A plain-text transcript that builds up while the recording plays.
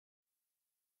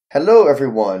Hello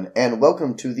everyone, and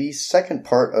welcome to the second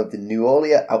part of the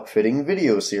Nualia outfitting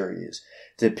video series.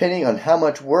 Depending on how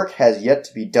much work has yet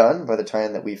to be done by the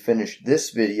time that we finish this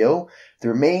video,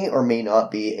 there may or may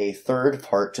not be a third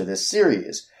part to this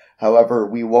series. However,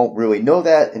 we won't really know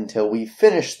that until we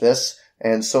finish this,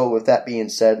 and so with that being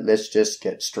said, let's just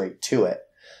get straight to it.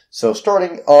 So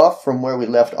starting off from where we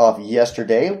left off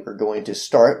yesterday, we're going to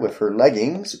start with her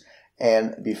leggings.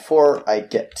 And before I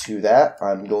get to that,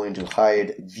 I'm going to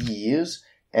hide these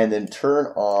and then turn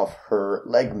off her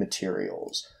leg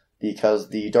materials, because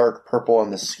the dark purple on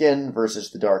the skin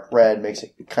versus the dark red makes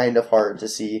it kind of hard to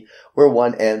see where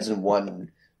one ends and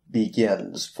one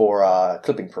begins for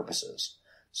clipping purposes.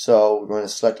 So we're going to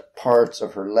select parts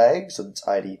of her legs, so it's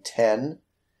ID 10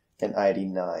 and ID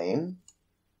 9.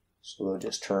 So we'll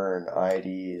just turn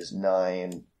IDs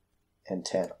 9 and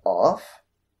 10 off.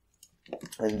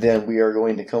 And then we are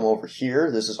going to come over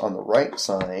here, this is on the right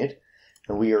side,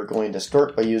 and we are going to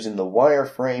start by using the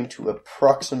wireframe to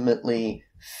approximately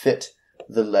fit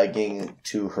the legging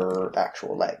to her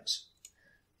actual legs.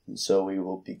 And so we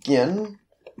will begin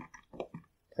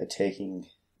by taking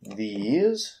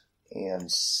these and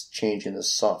changing the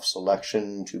soft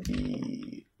selection to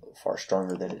be far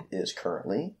stronger than it is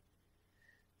currently.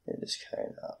 And just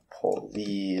kind of pull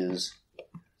these.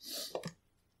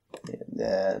 And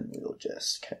then we'll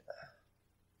just kind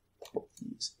of pull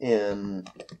these in.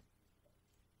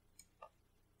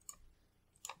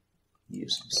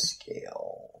 Use some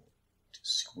scale to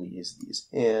squeeze these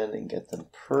in and get them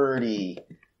pretty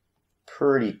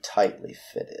tightly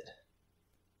fitted.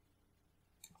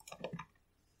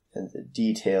 And the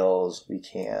details we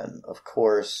can, of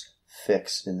course,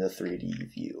 fix in the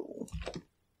 3D view.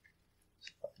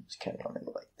 So I'm just kind of want to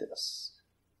go like this.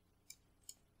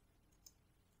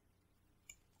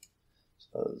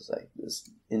 So it's like this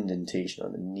indentation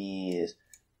on the knee is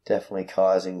definitely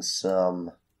causing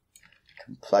some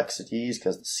complexities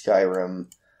because the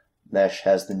Skyrim mesh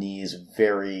has the knees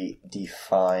very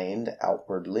defined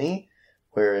outwardly,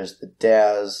 whereas the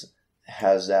DAS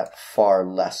has that far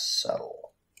less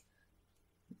so.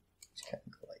 Just kind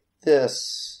of go like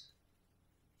this.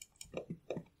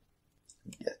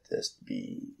 Get this to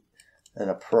be an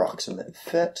approximate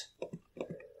fit.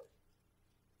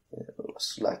 We'll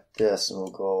select this and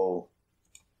we'll go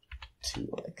to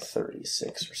like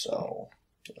 36 or so.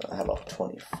 How about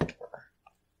 24?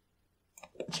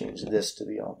 Change this to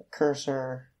be on the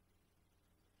cursor.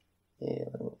 And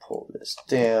then we'll pull this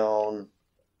down.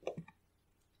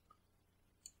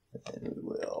 And then we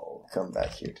will come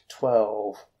back here to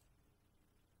 12.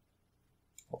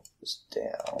 Pull this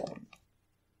down.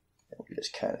 And we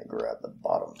just kind of grab the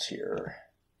bottoms here.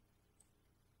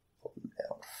 Pull them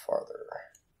down farther.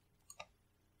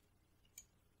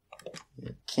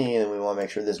 Okay, and we want to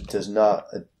make sure this does not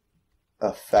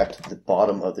affect the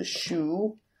bottom of the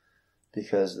shoe,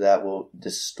 because that will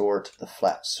distort the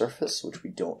flat surface, which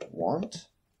we don't want.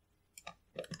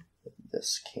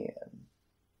 This can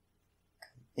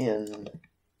come in,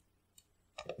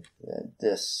 and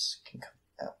this can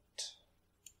come out.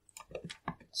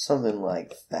 Something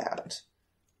like that.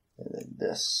 And then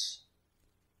this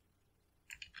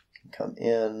can come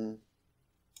in.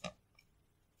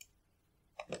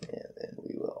 And then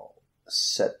we will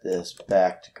set this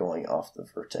back to going off the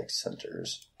vertex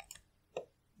centers.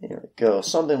 There we go,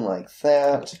 something like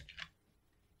that.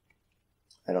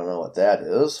 I don't know what that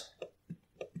is.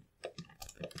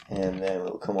 And then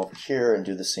we'll come over here and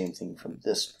do the same thing from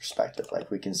this perspective.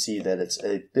 Like we can see that it's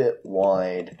a bit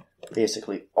wide,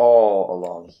 basically all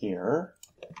along here.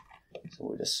 So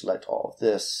we'll just select all of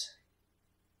this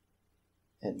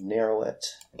and narrow it.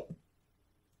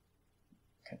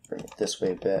 Bring it this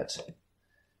way a bit,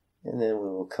 and then we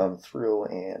will come through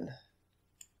and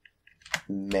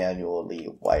manually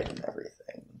widen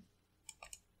everything.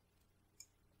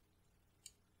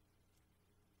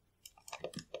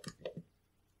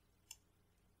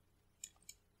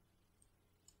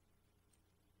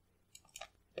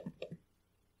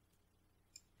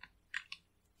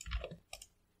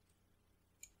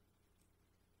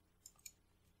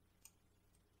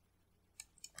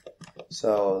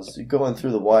 So going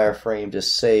through the wireframe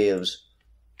just saves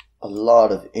a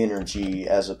lot of energy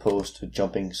as opposed to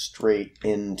jumping straight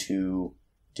into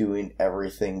doing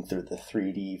everything through the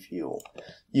 3D view.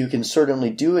 You can certainly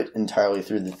do it entirely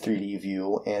through the 3D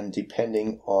view, and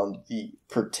depending on the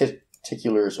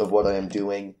particulars of what I am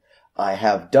doing, I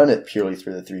have done it purely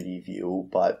through the 3D view,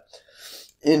 but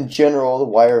in general, the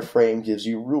wireframe gives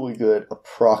you really good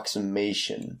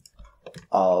approximation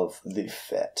of the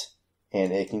fit.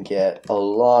 And it can get a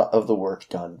lot of the work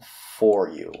done for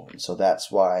you. And so that's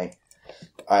why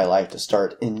I like to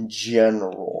start in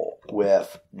general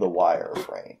with the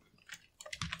wireframe.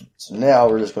 So now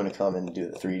we're just going to come and do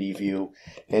the 3D view.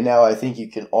 And now I think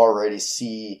you can already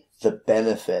see the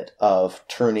benefit of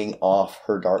turning off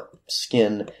her dark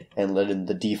skin and letting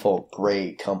the default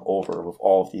gray come over with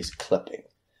all of these clipping.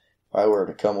 If I were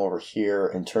to come over here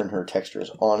and turn her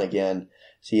textures on again,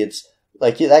 see, it's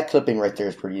like that clipping right there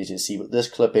is pretty easy to see, but this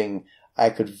clipping I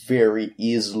could very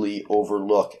easily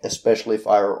overlook, especially if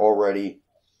I were already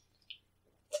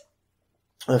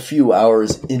a few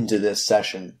hours into this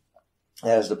session,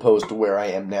 as opposed to where I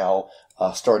am now,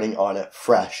 starting on it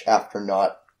fresh after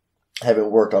not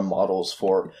having worked on models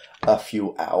for a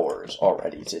few hours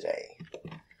already today.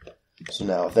 So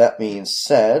now, with that being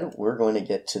said, we're going to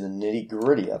get to the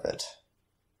nitty-gritty of it.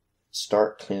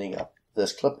 Start cleaning up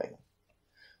this clipping.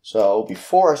 So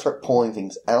before I start pulling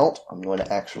things out, I'm going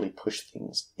to actually push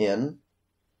things in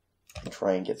and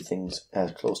try and get things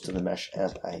as close to the mesh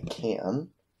as I can.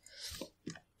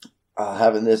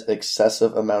 Having this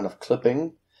excessive amount of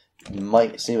clipping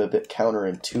might seem a bit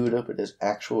counterintuitive, but is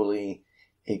actually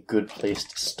a good place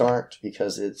to start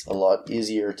because it's a lot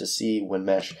easier to see when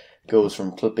mesh goes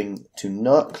from clipping to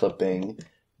not clipping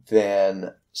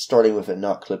than starting with it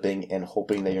not clipping and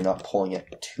hoping that you're not pulling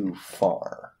it too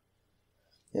far.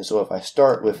 And so if I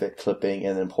start with it clipping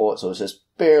and then pull it so it's just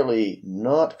barely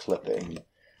not clipping,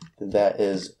 then that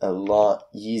is a lot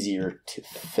easier to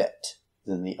fit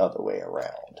than the other way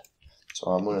around.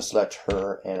 So I'm going to select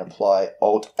her and apply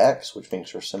Alt-X, which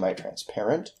makes her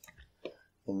semi-transparent.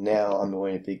 And now I'm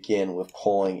going to begin with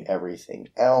pulling everything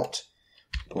out.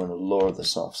 I'm going to lower the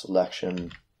soft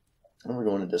selection, and we're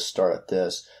going to just start at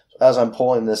this. So as I'm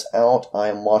pulling this out, I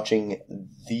am watching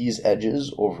these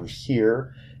edges over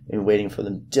here and waiting for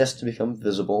them just to become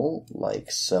visible,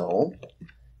 like so.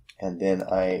 And then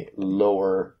I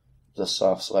lower the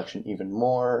soft selection even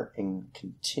more and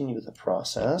continue the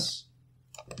process.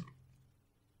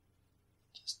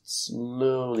 Just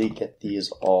slowly get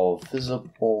these all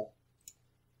visible.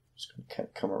 Just going to kind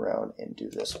of come around and do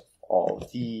this with all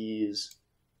of these.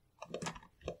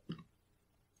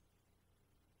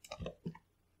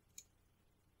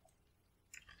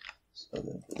 So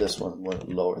then for this one, I'm going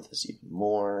to lower this even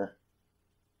more.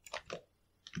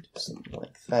 Do something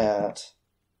like that.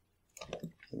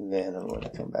 And then I'm going to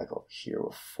come back over here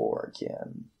with 4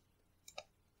 again.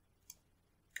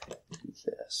 Do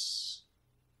this.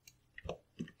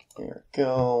 There we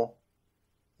go.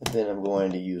 And then I'm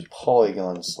going to use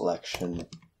polygon selection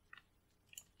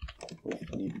with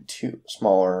even 2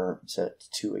 smaller, set it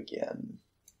to 2 again.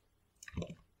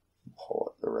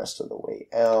 Pull it the rest of the way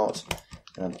out.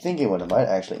 And I'm thinking what I might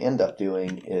actually end up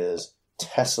doing is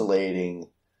tessellating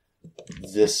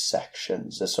this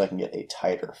section just so I can get a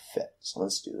tighter fit. So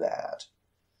let's do that.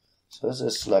 So let's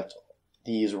just select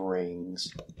these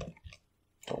rings.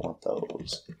 Don't want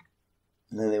those.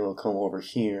 And then they will come over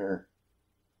here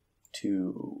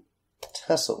to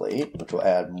tessellate, which will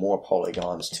add more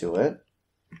polygons to it,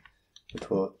 which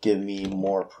will give me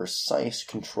more precise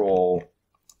control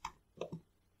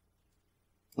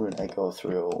when I go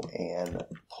through and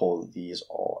pull these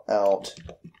all out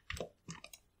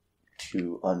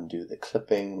to undo the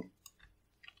clipping.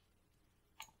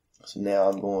 So now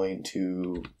I'm going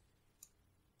to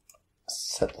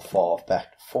set the fall off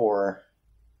back to 4.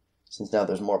 Since now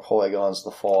there's more polygons,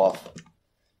 the fall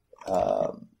off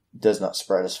does not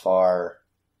spread as far.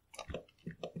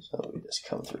 So we just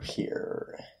come through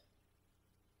here.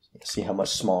 See how much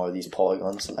smaller these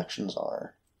polygon selections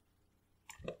are.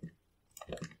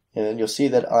 And then you'll see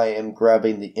that I am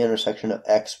grabbing the intersection of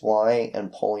X, Y,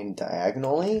 and pulling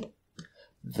diagonally.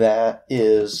 That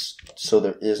is so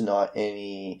there is not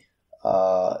any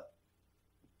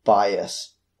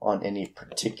bias on any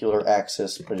particular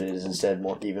axis, but it is instead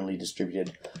more evenly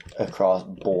distributed across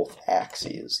both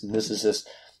axes. And this is just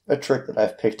a trick that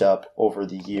I've picked up over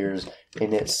the years,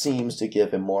 and it seems to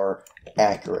give a more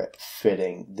accurate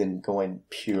fitting than going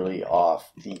purely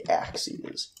off the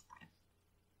axes.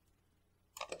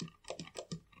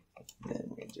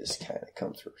 Then we just kind of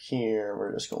come through here.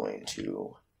 We're just going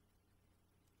to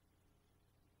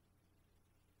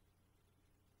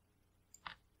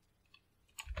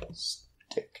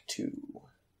stick to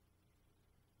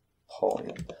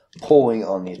pulling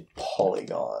on these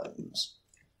polygons.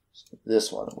 So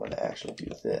this one, I'm going to actually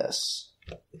do this.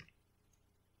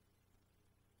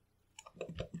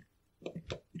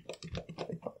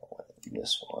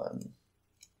 This one,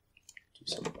 do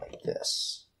something like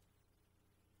this.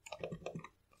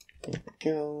 There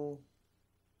we go.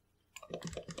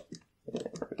 And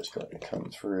then we're just going to come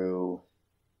through.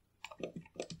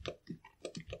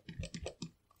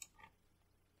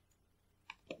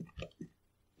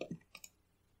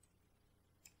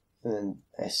 And then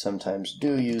I sometimes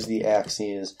do use the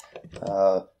axes.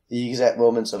 The exact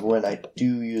moments of when I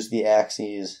do use the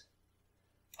axes,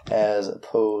 as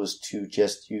opposed to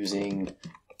just using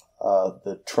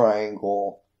the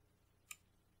triangle,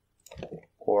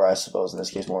 or I suppose in this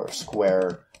case more of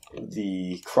square,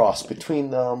 the cross between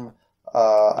them.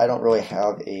 I don't really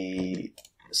have a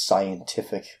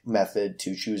scientific method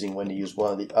to choosing when to use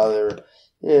one or the other.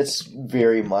 It's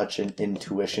very much an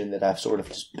intuition that I've sort of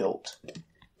just built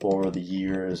over the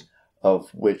years of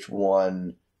which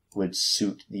one would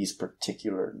suit these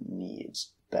particular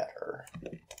needs better.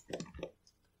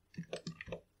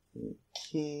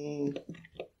 Okay.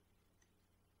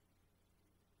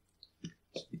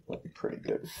 Pretty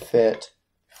good fit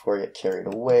before I get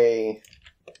carried away.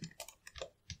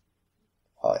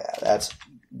 Oh yeah, that's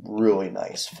really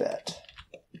nice fit.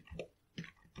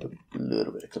 A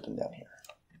little bit of clipping down here.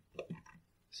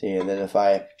 See, and then if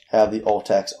I have the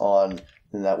Alt-X on,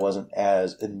 then that wasn't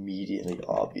as immediately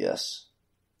obvious.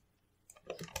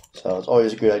 So it's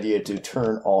always a good idea to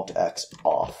turn Alt-X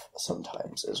off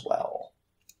sometimes as well.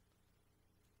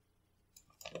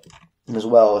 As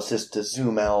well as just to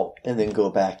zoom out and then go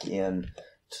back in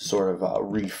to sort of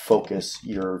refocus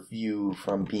your view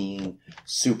from being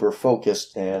super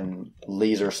focused and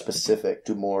laser specific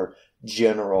to more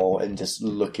general and just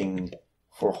looking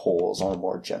for holes on a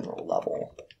more general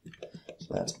level.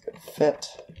 So that's a good fit.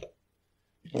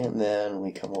 And then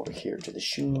we come over here to the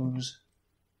shoes.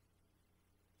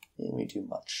 And we do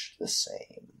much the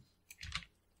same.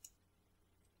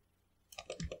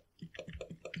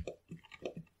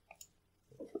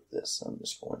 For this, I'm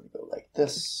just going to go like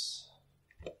this.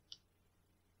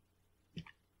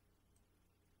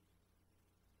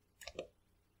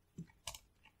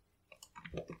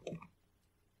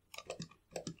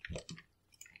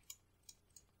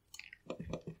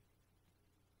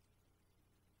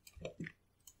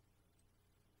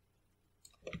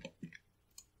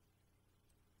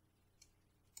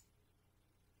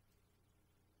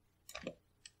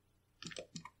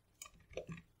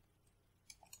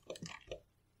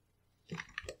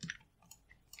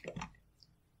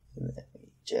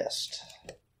 Just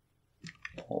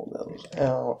pull those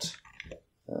out.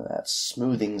 That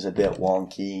smoothing's a bit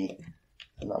wonky.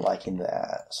 I'm not liking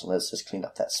that. So let's just clean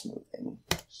up that smoothing.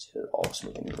 Just hit all the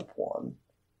smoothing group 1.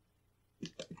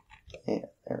 And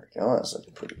there we go. That's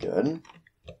looking pretty good.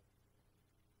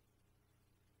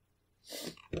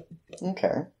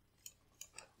 Okay.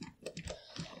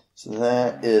 So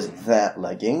that is that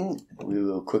legging. We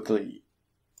will quickly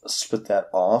split that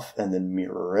off and then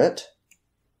mirror it.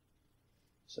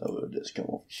 So we'll just come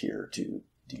over here to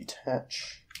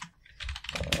detach.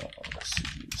 Let's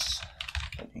use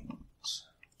leggings.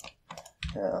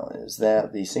 Now, is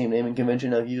that the same naming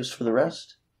convention I've used for the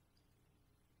rest?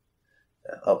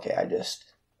 Okay, I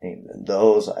just named them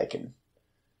those. I can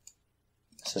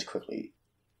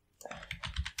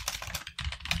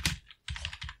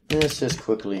let's just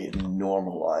quickly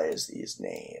normalize these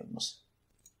names.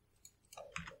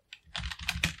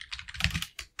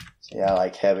 Yeah, I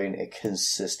like having a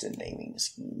consistent naming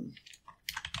scheme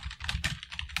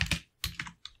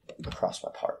across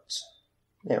my parts.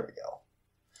 There we go.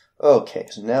 Okay,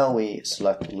 so now we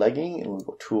select legging and we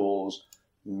go tools,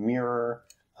 mirror.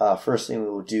 First thing we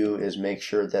will do is make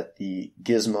sure that the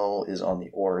gizmo is on the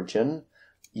origin.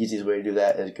 Easiest way to do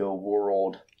that is go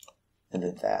world and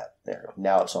then that. There.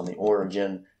 Now it's on the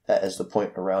origin. That is the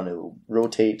point around it will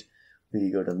rotate.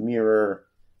 We go to mirror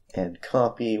and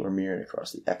copy. We're mirroring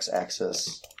across the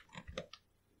x-axis.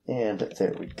 And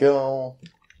there we go.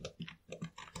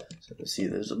 So you see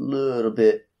there's a little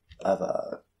bit of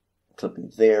a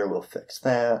clipping there. We'll fix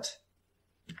that.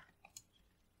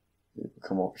 We'll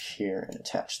come over here and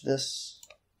attach this.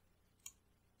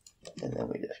 And then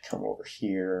we just come over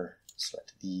here,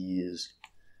 select these,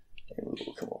 and we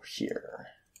will come over here.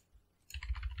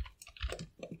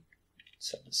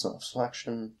 Set the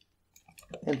self-selection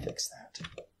and fix that.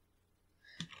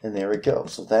 And there we go.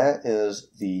 So that is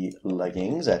the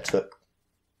leggings. That took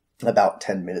about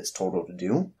 10 minutes total to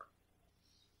do.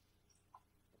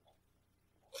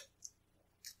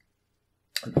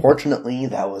 Unfortunately,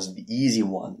 that was the easy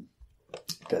one,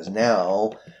 because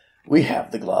now we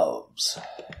have the gloves.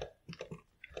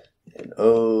 And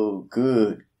oh,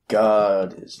 good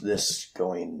God, is this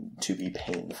going to be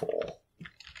painful.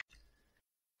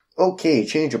 Okay,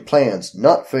 change of plans.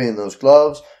 Not fitting those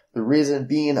gloves. The reason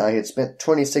being I had spent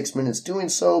 26 minutes doing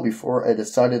so before I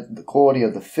decided the quality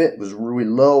of the fit was really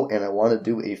low and I wanted to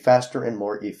do a faster and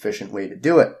more efficient way to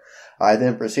do it. I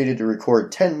then proceeded to record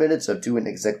 10 minutes of doing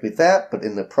exactly that, but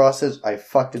in the process I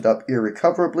fucked it up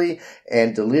irrecoverably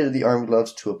and deleted the arm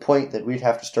gloves to a point that we'd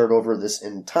have to start over this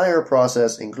entire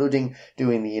process, including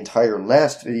doing the entire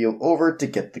last video over to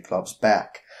get the gloves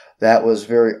back. That was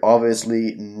very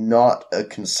obviously not a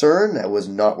concern. That was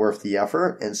not worth the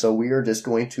effort. And so we are just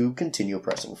going to continue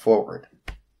pressing forward.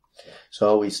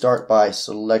 So we start by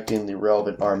selecting the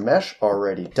relevant arm mesh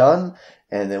already done.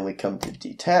 And then we come to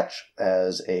detach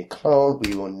as a clone.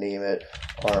 We will name it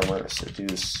armor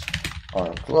seduce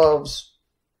arm gloves.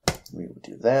 We will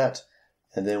do that.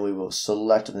 And then we will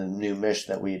select the new mesh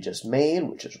that we just made,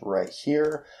 which is right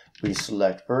here. We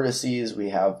select vertices.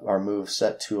 We have our move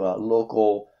set to a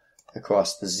local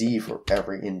across the Z for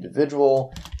every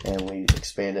individual, and we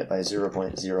expand it by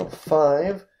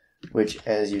 0.05, which,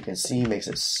 as you can see, makes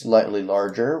it slightly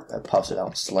larger. It puffs it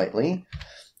out slightly.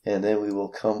 And then we will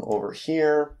come over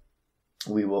here.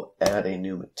 We will add a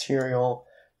new material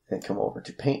and come over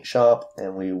to Paint Shop,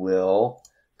 and we will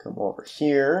come over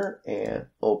here and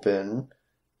open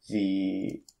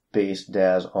the base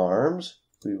DAZ arms.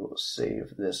 We will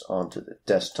save this onto the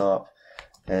desktop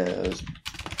as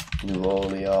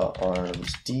Nualia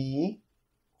arms D,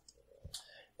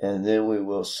 and then we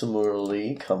will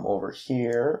similarly come over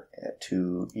here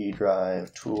to E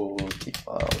drive tools,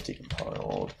 defile,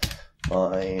 decompiled,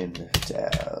 bind,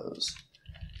 DAZ,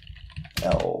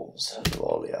 elves,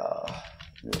 Nualia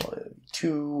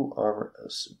 2, armor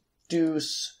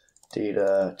seduce,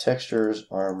 data, textures,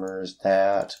 armors,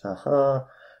 that,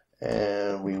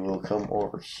 and we will come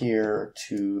over here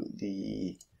to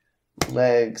the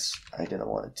legs. I didn't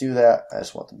want to do that. I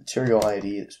just want the material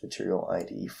ID. There's material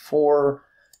ID 4.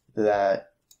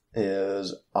 That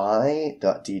is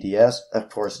I.DDS. Of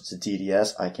course, it's a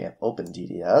DDS. I can't open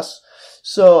DDS.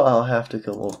 So I'll have to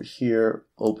come over here,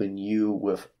 open U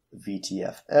with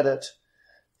VTF edit,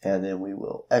 and then we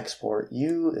will export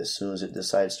U as soon as it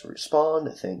decides to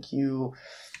respond. Thank you.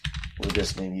 We'll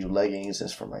just name U leggings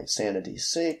just for my sanity's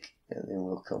sake. And then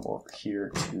we'll come over here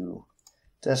to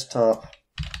desktop,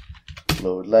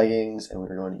 load leggings, and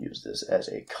we're going to use this as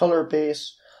a color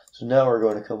base. So now we're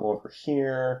going to come over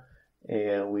here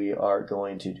and we are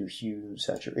going to do hue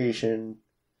saturation,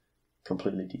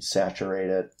 completely desaturate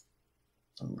it,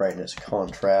 brightness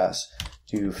contrast,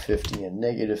 do 50 and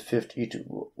 -50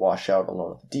 to wash out a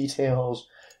lot of the details.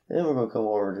 And then we're going to come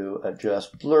over to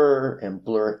adjust blur and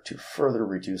blur it to further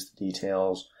reduce the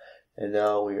details. And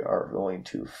now we are going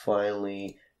to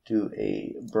finally do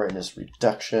a brightness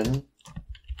reduction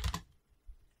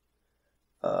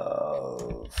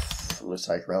of, looks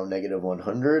like around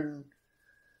 -100.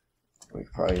 We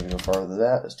could probably even go farther than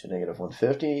that. Let's do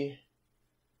 -150.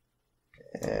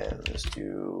 And let's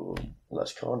do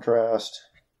less contrast.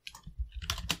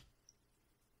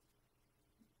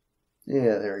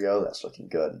 Yeah, there we go. That's looking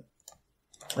good.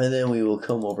 And then we will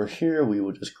come over here. We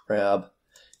will just grab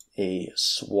a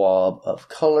swab of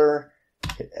color,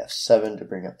 hit F7 to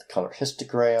bring up the color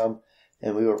histogram,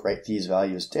 and we will write these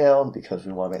values down because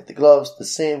we want to make the gloves the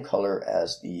same color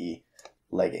as the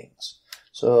leggings.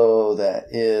 So that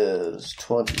is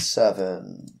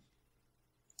 27,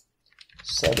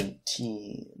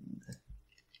 17,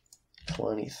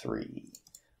 23,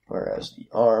 whereas the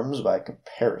arms, by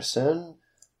comparison,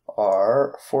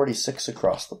 are 46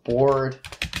 across the board.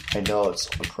 I know it's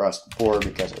across the board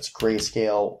because it's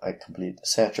grayscale. I completely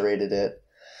saturated it.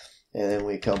 And then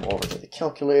we come over to the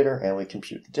calculator and we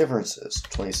compute the differences.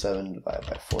 27 divided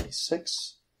by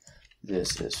 46.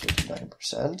 This is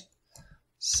 59%.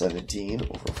 17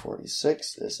 over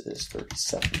 46. This is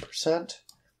 37%.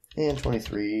 And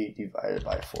 23 divided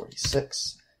by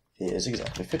 46 is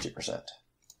exactly 50%.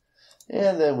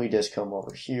 And then we just come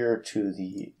over here to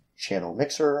the channel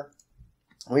mixer.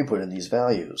 We put in these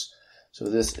values. So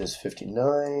this is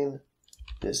 59,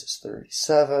 this is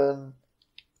 37,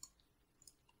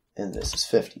 and this is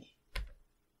 50.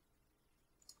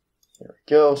 There we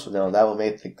go. So now that will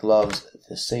make the gloves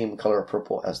the same color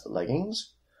purple as the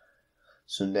leggings.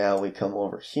 So now we come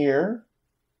over here.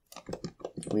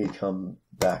 We come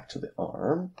back to the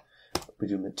arm. We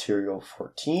do material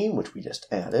 14, which we just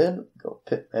added. Go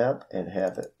pit map and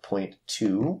have it point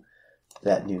to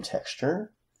that new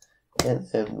texture. And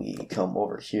then we come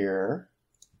over here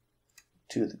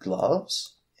to the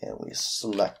gloves and we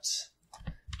select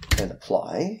and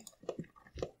apply.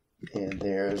 And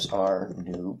there's our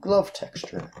new glove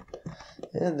texture.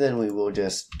 And then we will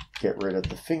just get rid of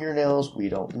the fingernails. We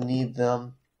don't need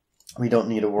them. We don't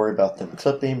need to worry about them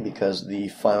clipping because the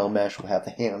final mesh will have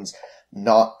the hands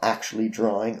not actually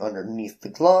drawing underneath the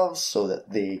gloves so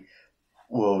that they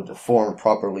will deform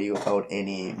properly without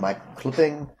any micro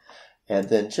clipping. And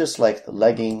then just like the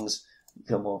leggings, we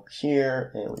come over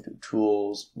here and we do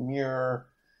tools, mirror,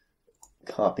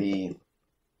 copy,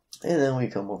 and then we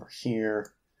come over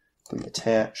here, we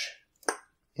attach,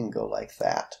 and go like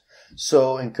that.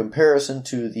 So in comparison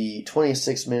to the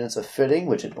 26 minutes of fitting,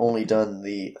 which had only done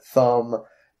the thumb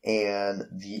and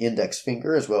the index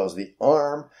finger as well as the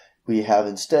arm, we have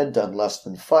instead done less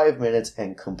than 5 minutes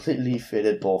and completely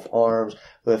fitted both arms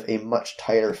with a much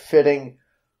tighter fitting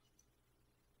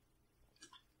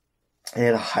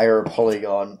and a higher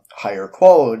polygon, higher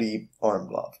quality arm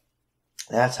glove.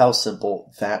 That's how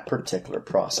simple that particular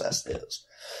process is.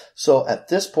 So at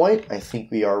this point, I think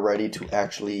we are ready to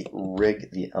actually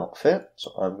rig the outfit.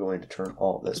 So I'm going to turn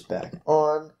all this back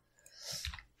on.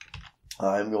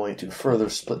 I'm going to further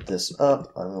split this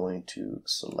up. I'm going to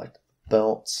select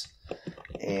belts,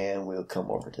 and we'll come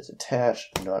over to detach,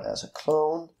 not as a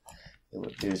clone. And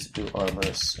we'll do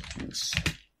armor seduce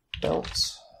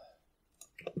belts.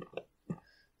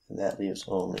 And that leaves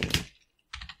only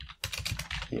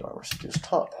the armor seduce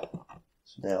top.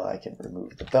 So now I can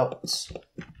remove the belts.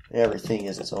 Everything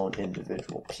is its own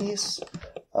individual piece.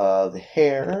 The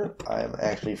hair, I'm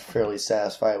actually fairly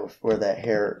satisfied with where that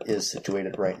hair is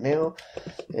situated right now.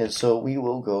 And so we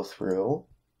will go through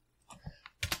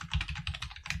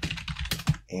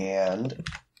and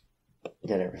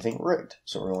get everything rigged.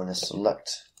 So we're going to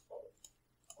select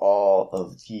all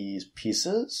of these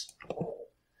pieces,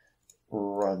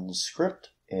 run script,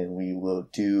 and we will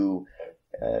do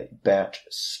batch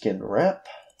skin wrap,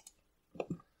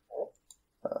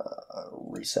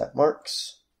 reset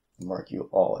marks, mark you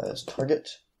all as target,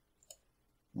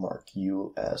 mark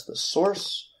you as the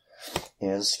source,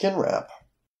 and skin wrap.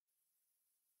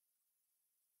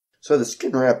 So the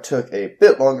skin wrap took a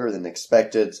bit longer than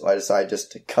expected, so I decided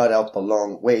just to cut out the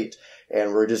long wait,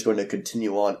 and we're just going to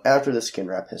continue on after the skin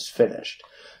wrap has finished.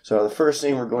 So the first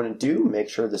thing we're going to do, make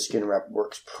sure the skin wrap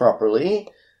works properly,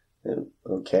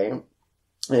 okay,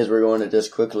 is we're going to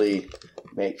just quickly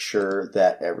make sure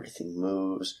that everything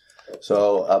moves.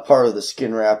 So part of the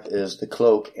skin wrap is the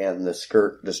cloak and the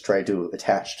skirt just try to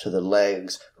attach to the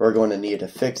legs. We're going to need to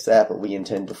fix that, but we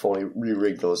intend to fully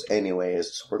re-rig those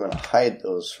anyways. So we're going to hide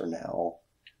those for now.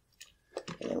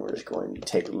 And we're just going to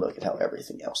take a look at how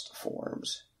everything else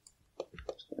deforms.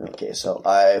 Okay, so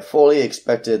I fully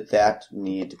expected that to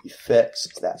need to be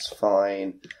fixed. That's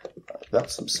fine.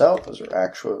 Belts themselves are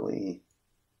actually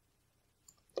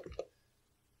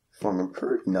forming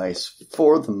pretty nice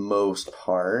for the most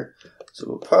part. So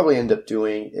what we'll probably end up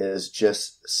doing is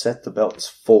just set the belts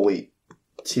fully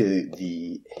to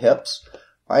the hips.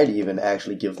 I'd even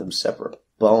actually give them separate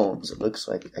bones. It looks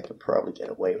like I could probably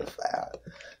get away with that.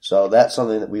 So that's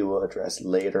something that we will address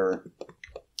later.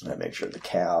 I make sure the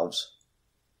calves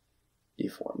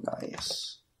deform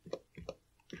nice.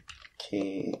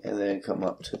 Okay, and then come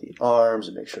up to the arms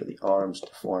and make sure the arms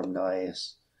deform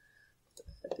nice.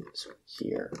 It's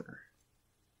here.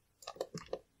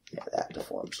 Yeah, that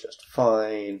deforms just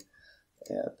fine.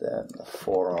 And then the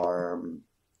forearm.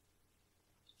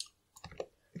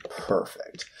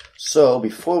 Perfect. So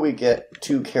before we get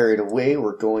too carried away,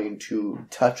 we're going to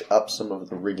touch up some of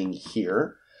the rigging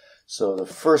here. So the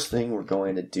first thing we're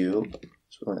going to do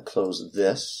is we're going to close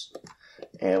this.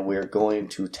 And we're going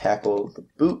to tackle the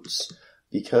boots.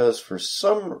 Because for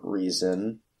some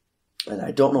reason, and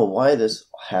I don't know why this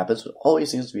happens, but it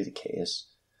always seems to be the case.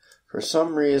 For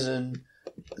some reason,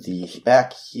 the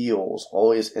back heels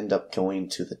always end up going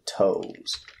to the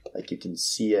toes. Like you can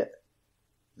see it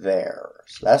there.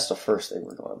 So that's the first thing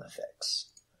we're going to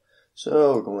fix.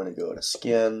 So we're going to go to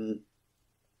skin,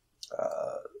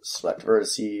 select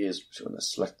vertices, we're going to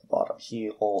select the bottom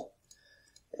heel,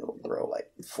 and we'll grow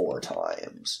like 4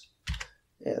 times.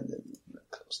 And then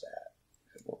close that.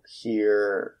 And over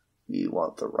here, we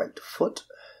want the right foot.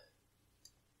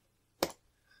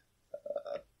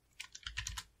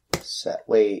 Set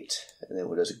weight, and then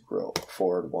we'll just grow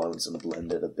forward ones and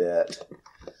blend it a bit.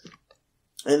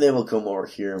 And then we'll come over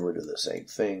here and we'll do the same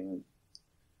thing.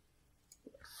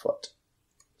 Foot,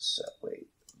 set weight,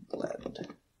 blend.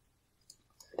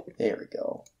 There we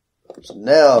go. So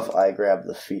now if I grab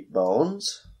the feet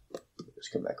bones,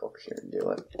 just come back over here and do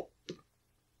it.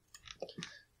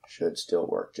 Should still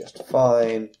work just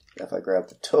fine. If I grab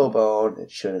the toe bone,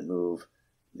 it shouldn't move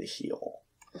the heel.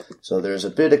 So there's a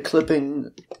bit of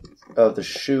clipping of the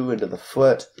shoe into the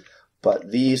foot,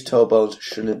 but these toe bones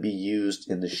shouldn't be used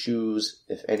in the shoes.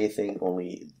 If anything,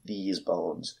 only these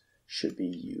bones should be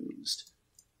used.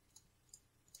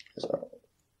 So,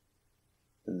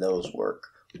 and those work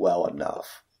well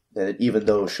enough. And even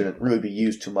though it shouldn't really be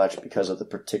used too much because of the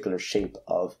particular shape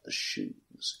of the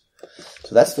shoes.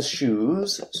 So that's the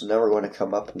shoes. So now we're going to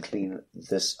come up and clean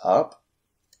this up.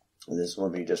 And this is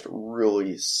going to be just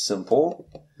really simple.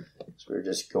 So we're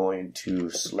just going to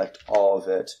select all of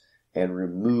it and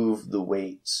remove the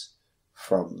weights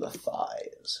from the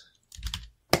thighs.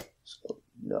 So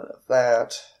none of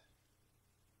that.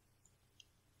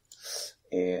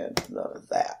 And none of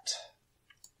that.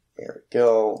 There we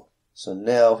go. So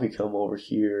now if we come over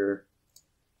here,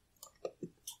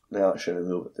 now it shouldn't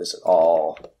move with this at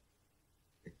all,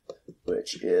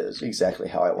 which is exactly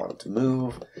how I want it to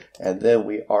move. And then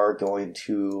we are going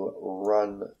to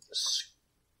run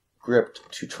script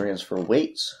to transfer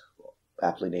weights,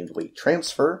 aptly named weight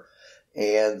transfer,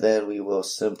 and then we will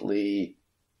simply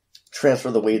transfer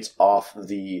the weights off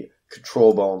the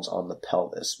control bones on the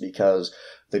pelvis, because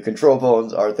the control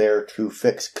bones are there to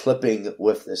fix clipping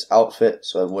with this outfit,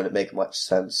 so it wouldn't make much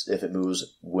sense if it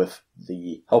moves with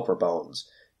the helper bones.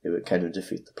 It would kind of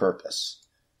defeat the purpose.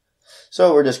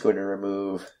 So we're just going to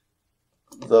remove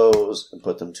those and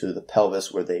put them to the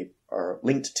pelvis where they are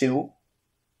linked to.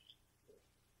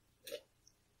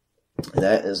 And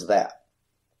that is that.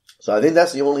 So I think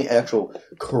that's the only actual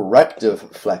corrective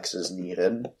flexes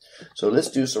needed. So let's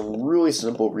do some really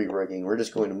simple re-rigging. We're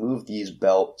just going to move these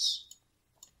belts.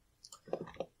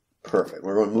 Perfect.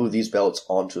 We're going to move these belts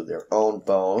onto their own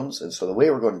bones. And so the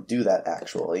way we're going to do that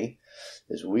actually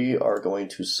is we are going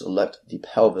to select the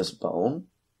pelvis bone.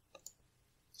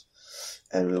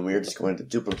 And then we're just going to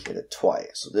duplicate it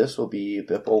twice. So this will be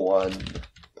Bipple 1,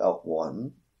 belt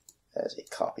 1 as a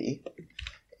copy.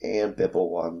 And Bipple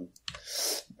 1,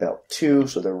 belt 2,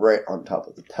 so they're right on top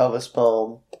of the pelvis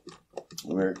bone.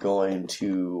 We're going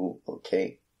to,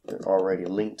 okay, they're already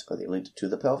linked. Are they linked to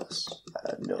the pelvis?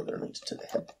 No, they're linked to the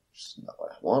hip, which is not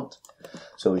what I want.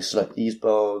 So we select these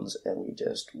bones and we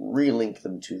just relink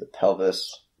them to the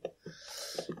pelvis.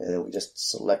 And then we just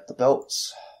select the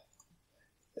belts.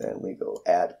 And we go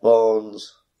add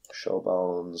bones, show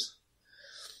bones.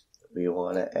 We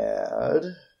want to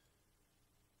add...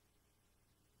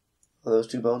 Are those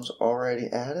two bones already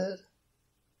added?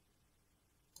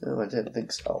 No, I didn't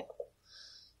think so.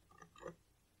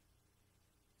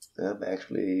 I'm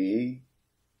actually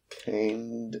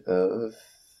kind of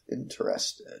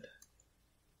interested.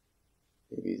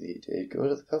 Maybe they did go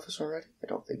to the pelvis already? I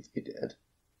don't think they did.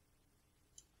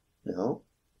 No?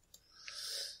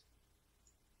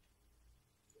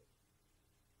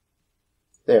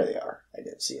 There they are. I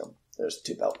didn't see them. There's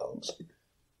two belt bones.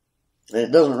 And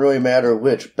it doesn't really matter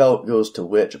which belt goes to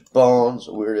which bones.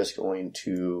 We're just going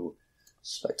to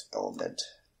select element.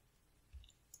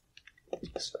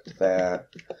 Select that.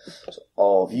 So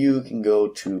all of you can go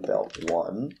to belt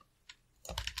 1.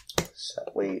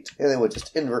 Set weight. And then we'll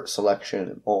just invert selection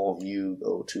and all of you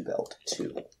go to belt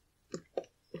 2.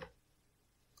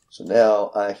 So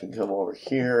now I can come over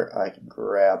here. I can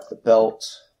grab the belt.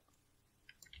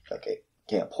 Okay,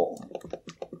 can't pull them.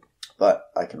 But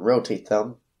I can rotate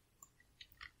them.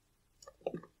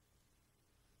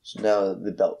 So now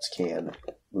the belts can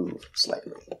move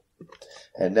slightly.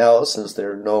 And now, since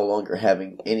they're no longer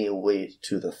having any weight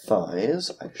to the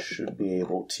thighs, I should be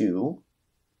able to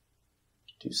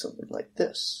do something like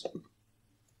this.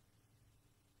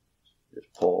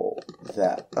 Just pull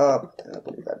that up, and I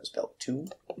believe that is belt 2.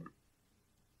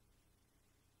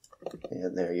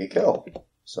 And there you go.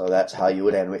 So that's how you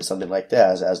would animate something like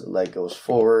that. As the leg goes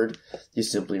forward, you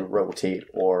simply rotate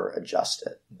or adjust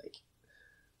it. Like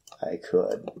I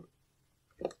could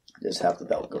just have the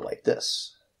belt go like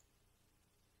this.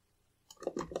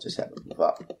 Just have it move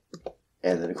up.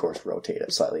 And then, of course, rotate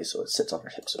it slightly so it sits on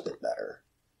her hips a bit better.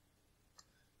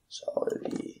 So it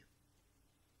would be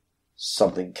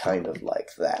something kind of like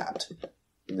that.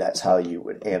 And that's how you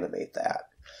would animate that.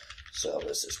 So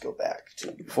let's just go back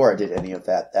to, before I did any of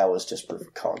that, that was just proof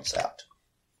of concept.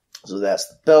 So that's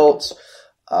the belts.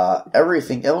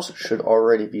 Everything else should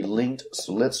already be linked.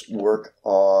 So let's work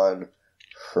on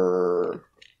her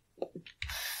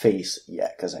face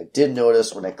yet, because I did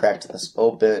notice when I cracked this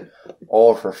open,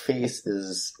 all of her face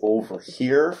is over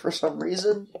here for some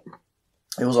reason.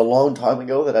 It was a long time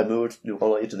ago that I moved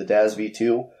Nualia to the DAS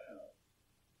V2.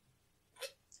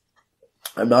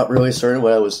 I'm not really certain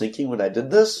what I was thinking when I did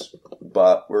this,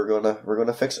 but we're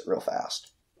gonna fix it real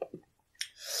fast.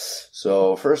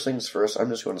 So first things first, I'm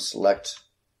just going to select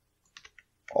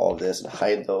all of this and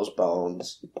hide those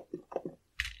bones.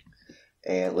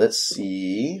 And let's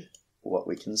see what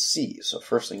we can see. So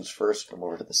first things first, come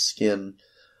over to the skin.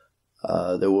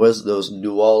 There was those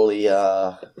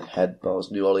Nualia head bones,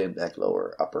 Nualia neck,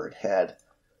 lower, upper, and head.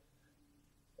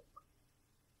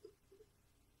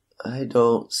 I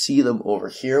don't see them over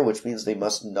here, which means they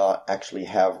must not actually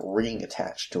have ring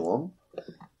attached to them.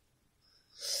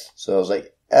 So I was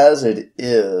like, as it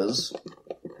is,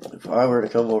 if I were to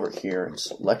come over here and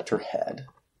select her head,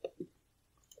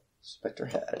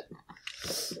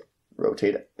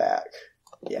 rotate it back,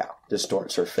 yeah,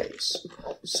 distorts her face.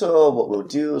 So what we'll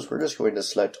do is we're just going to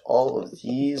select all of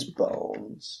these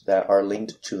bones that are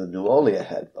linked to the Nualia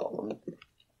head bone,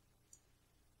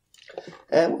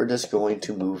 and we're just going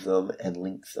to move them and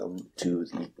link them to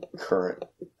the current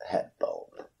head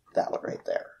bone, that one right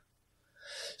there.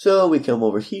 So we come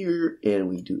over here and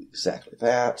we do exactly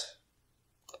that.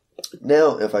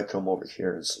 Now if I come over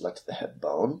here and select the head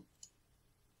bone,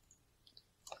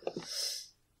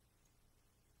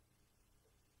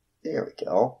 there we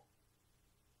go.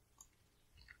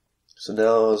 So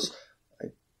now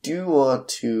I do want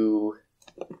to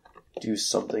do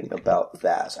something about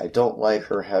that. I don't like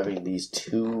her having these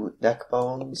two neck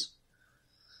bones.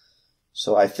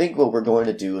 So I think what we're going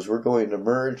to do is we're going to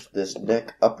merge this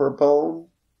neck upper bone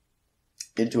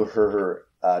into her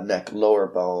neck lower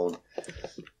bone,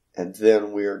 and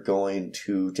then we're going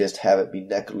to just have it be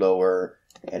neck lower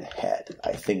and head.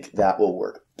 I think that will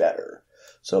work better.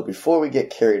 So before we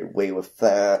get carried away with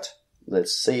that,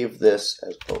 let's save this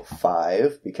as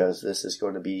 05, because this is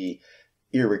going to be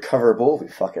irrecoverable if we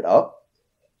fuck it up.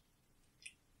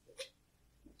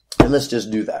 And let's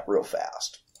just do that real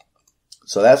fast.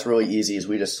 So that's really easy, is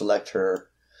we just select her,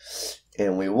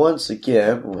 and we once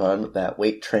again run that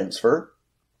weight transfer.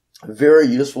 Very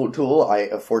useful tool. I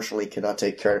unfortunately cannot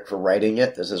take credit for writing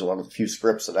it. This is one of the few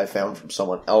scripts that I found from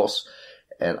someone else,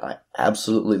 and I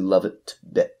absolutely love it to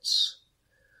bits.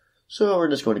 So we're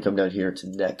just going to come down here to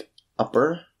neck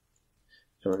upper,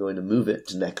 and we're going to move it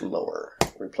to neck lower,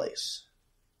 replace.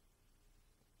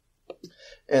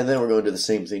 And then we're going to do the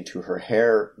same thing to her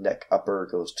hair. Neck upper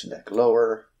goes to neck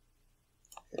lower.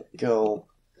 There we go.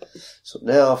 So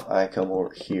now if I come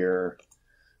over here,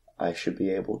 I should be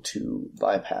able to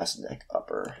bypass neck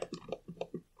upper.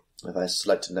 If I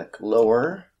select neck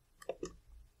lower,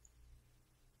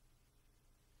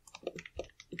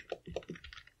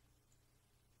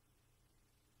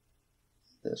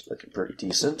 that's looking pretty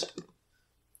decent.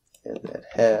 And then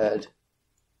head.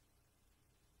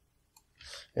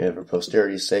 And for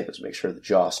posterity's sake, let's make sure the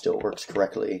jaw still works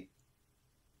correctly.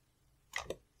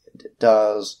 And it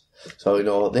does. So, you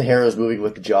know, the hair is moving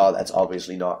with the jaw. That's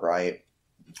obviously not right.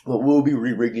 But we'll be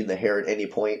re-rigging the hair at any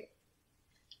point.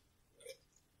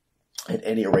 At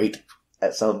any rate,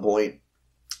 at some point.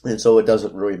 And so it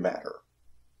doesn't really matter.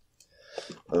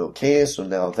 Okay, so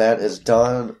now that is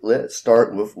done, let's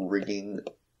start with rigging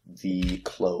the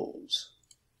clothes.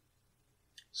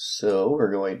 So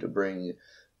we're going to bring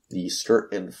the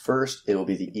skirt in first. It will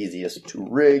be the easiest to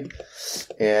rig.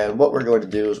 And what we're going to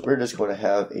do is we're just going to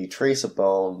have a trace of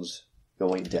bones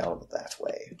going down that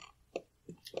way.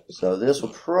 So this will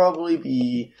probably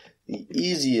be the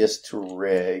easiest to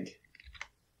rig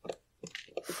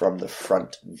from the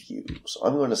front view. So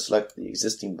I'm going to select the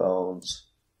existing bones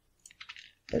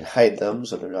and hide them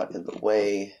so they're not in the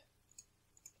way.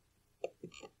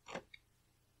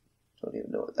 Don't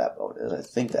even know what that bone is. I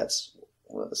think that's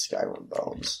one of the Skyrim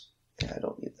bones. Yeah, I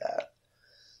don't need that.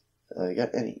 You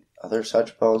got any other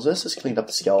such bones? Let's just clean up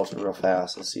the skeleton real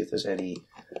fast and see if there's any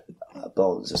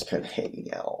bones just kind of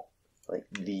hanging out. Like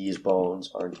these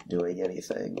bones aren't doing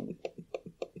anything.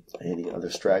 Any other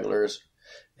stragglers?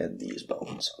 And these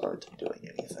bones aren't doing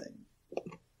anything.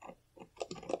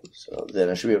 So then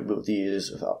I should be able to move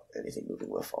these without anything moving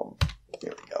with them.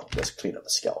 There we go. Let's clean up the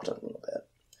skeleton a little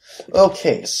bit.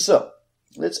 Okay, so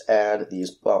let's add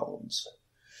these bones.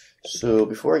 So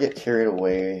before I get carried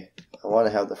away, I want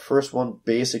to have the first one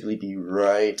basically be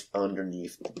right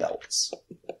underneath the belts.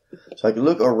 So I can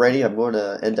look already, I'm going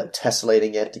to end up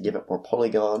tessellating it to give it more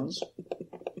polygons.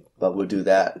 But we'll do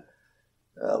that.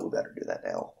 We better do that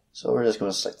now. So we're just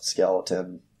going to select the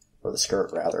skeleton, or the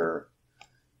skirt rather,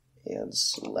 and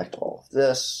select all of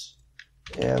this.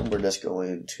 And we're just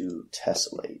going to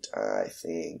tessellate, I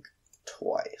think,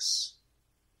 twice.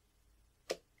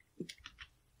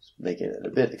 Making it a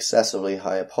bit excessively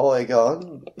high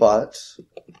polygon, but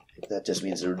that just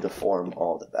means it will deform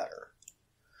all the better.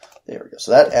 There we go.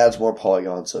 So that adds more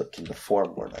polygons so it can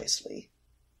deform more nicely.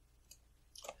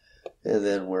 And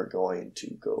then we're going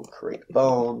to go create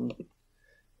bone.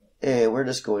 And we're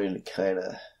just going to kind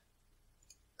of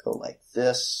go like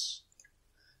this.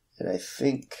 And I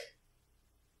think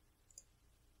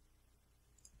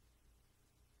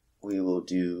we will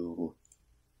do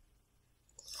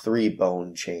 3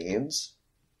 bone chains.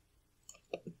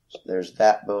 So there's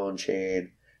that bone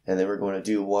chain. And then we're going to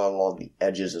do one along the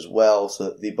edges as well so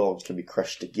that the bones can be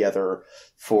crushed together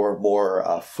for more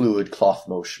fluid cloth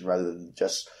motion rather than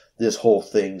just this whole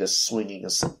thing just swinging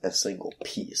a single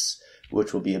piece,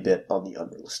 which will be a bit on the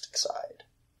unrealistic side.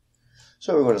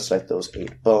 So we're going to select those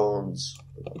 8 bones,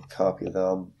 copy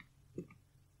them, I'm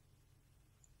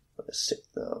going to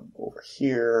stick them over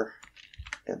here,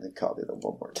 and then copy them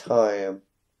one more time,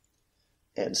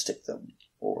 and stick them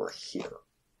over here.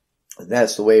 And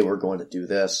that's the way we're going to do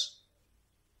this.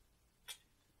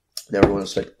 Now we're going to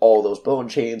select all those bone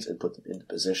chains and put them into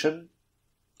position.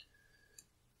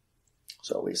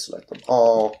 So we select them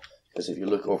all, because if you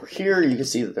look over here, you can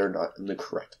see that they're not in the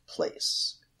correct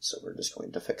place. So we're just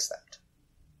going to fix that.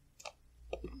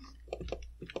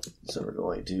 So we're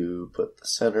going to put the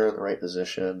center in the right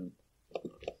position.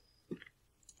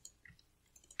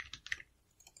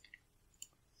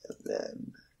 And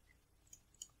then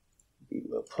we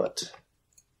will put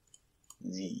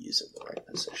these in the right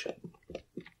position.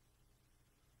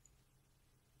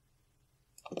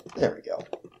 There we go.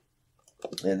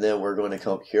 And then we're going to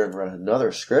come up here and run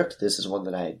another script. This is one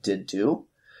that I did do,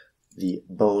 the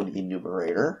bone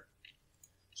enumerator.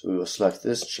 So we will select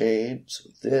this chain. So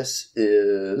this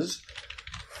is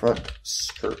front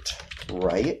skirt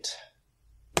right,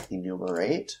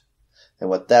 enumerate. And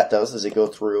what that does is it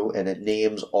goes through and it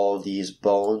names all of these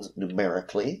bones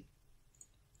numerically.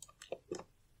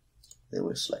 Then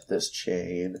we select this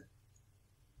chain.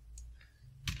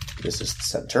 This is the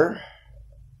center.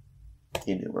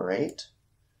 Enumerate.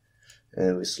 And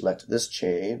then we select this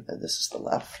chain, and this is the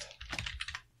left.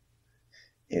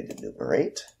 And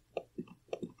enumerate.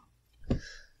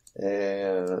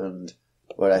 And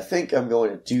what I think I'm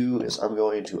going to do is I'm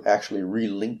going to actually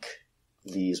relink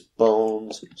these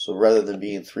bones. So rather than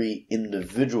being 3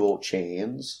 individual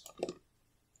chains,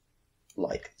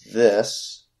 like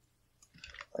this,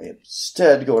 I am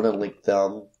instead going to link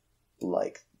them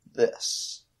like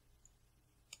this.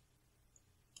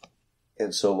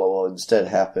 And so what will instead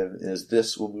happen is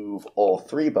this will move all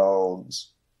 3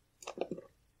 bones.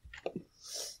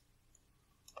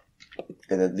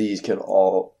 And then these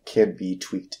can be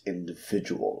tweaked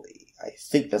individually. I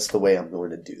think that's the way I'm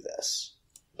going to do this.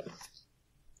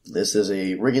 This is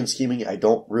a rigging scheming I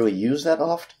don't really use that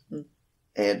often.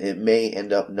 And it may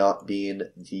end up not being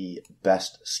the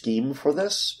best scheme for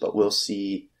this, but we'll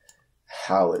see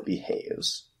how it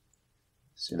behaves.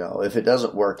 So, if it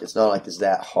doesn't work, it's not like it's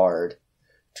that hard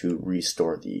to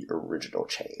restore the original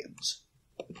chains.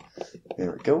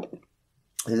 There we go.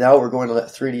 And now we're going to let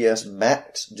 3ds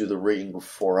Max do the rigging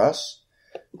for us.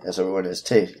 And so we're going to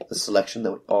take the selection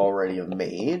that we already have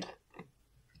made.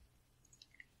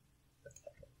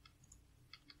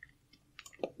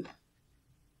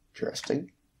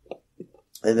 Interesting.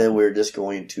 And then we're just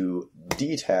going to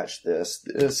detach this.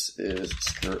 This is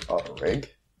skirt auto rig.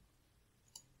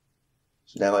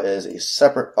 So now it is a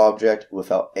separate object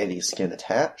without any skin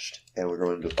attached. And we're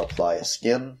going to apply a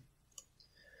skin.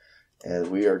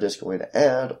 And we are just going to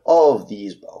add all of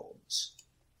these bones.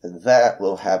 And that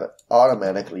will have it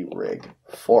automatically rig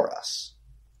for us.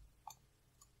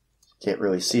 Can't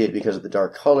really see it because of the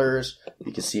dark colors.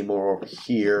 You can see more over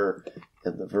here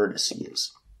in the vertices.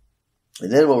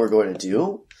 And then what we're going to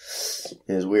do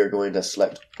is we are going to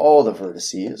select all the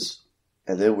vertices.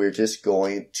 And then we're just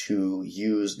going to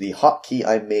use the hotkey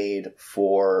I made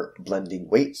for blending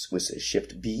weights, which is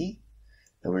Shift B.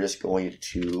 And we're just going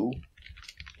to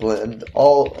blend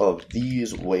all of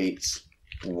these weights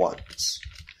once.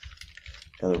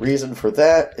 And the reason for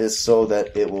that is so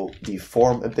that it will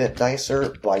deform a bit nicer.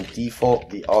 By default,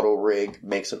 the auto rig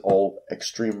makes it all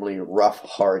extremely rough,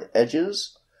 hard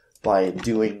edges. By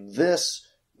doing this,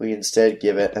 we instead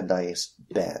give it a nice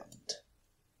bend.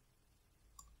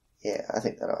 Yeah, I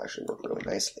think that'll actually work really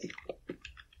nicely.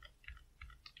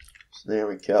 So there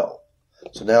we go.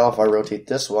 So now if I rotate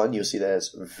this one, you'll see that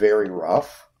it's very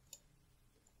rough.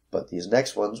 But these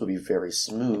next ones will be very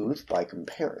smooth by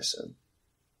comparison.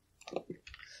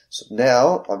 So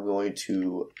now I'm going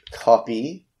to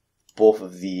copy both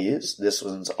of these. This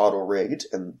one's auto-rigged,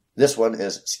 and this one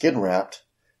is skin-wrapped,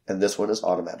 and this one is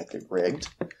automatically rigged.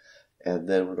 And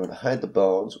then we're going to hide the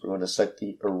bones. We're going to select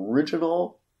the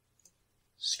original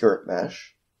skirt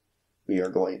mesh. We are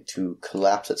going to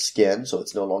collapse its skin so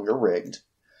it's no longer rigged.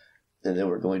 And then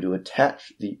we're going to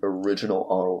attach the original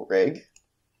auto rig,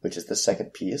 which is the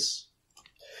second piece.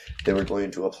 Then we're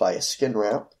going to apply a skin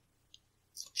wrap,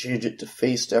 change it to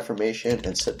face deformation,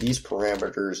 and set these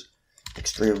parameters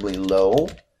extremely low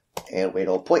and weight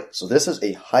on point. So this is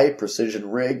a high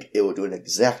precision rig. It will do an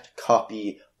exact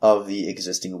copy of the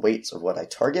existing weights of what I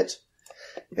target.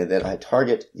 and then I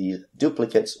target these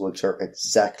duplicates, which are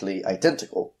exactly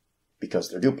identical because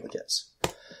they're duplicates.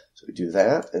 So we do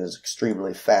that, and it's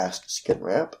extremely fast skin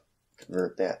wrap.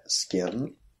 Convert that to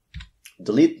skin.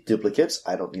 Delete the duplicates.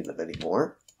 I don't need them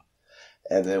anymore.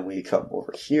 And then we come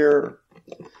over here,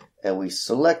 and we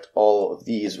select all of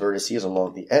these vertices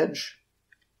along the edge,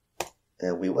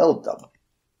 and we weld them.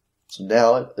 So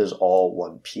now it is all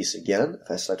one piece again.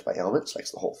 If I select by element, it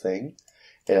selects the whole thing.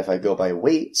 And if I go by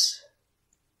weights,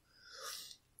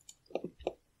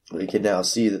 we can now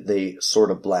see that they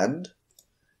sort of blend.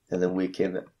 And then we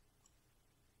can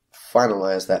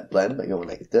finalize that blend by going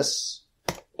like this,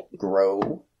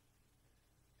 grow,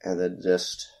 and then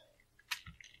just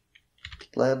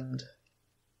blend,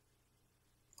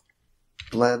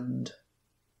 blend,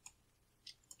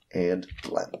 and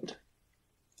blend.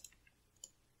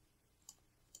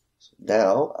 So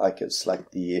now I can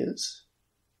select these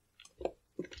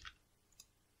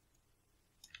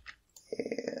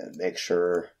and make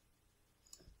sure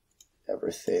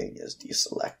everything is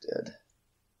deselected.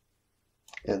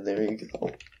 And there you go.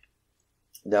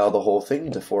 Now the whole thing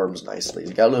deforms nicely.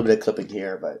 It's got a little bit of clipping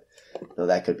here, but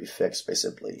that could be fixed by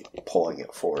simply pulling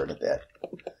it forward a bit.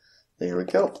 There we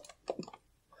go.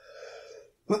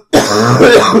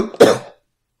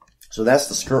 So that's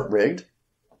the skirt rigged.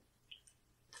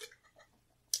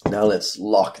 Now let's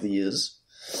lock these.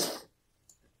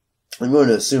 I'm going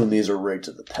to assume these are rigged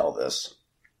to the pelvis.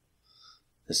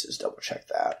 Let's just double check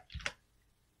that.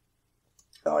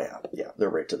 Oh yeah, they're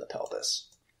rigged to the pelvis.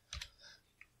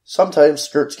 Sometimes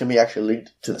skirts can be actually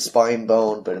linked to the spine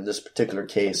bone, but in this particular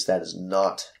case, that is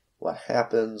not what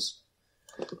happens.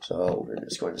 So we're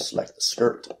just going to select the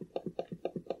skirt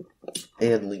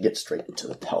and link it straight to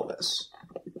the pelvis.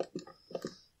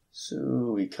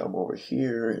 So we come over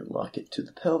here and lock it to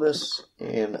the pelvis,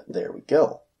 and there we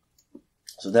go.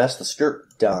 So that's the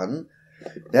skirt done.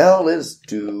 Now let's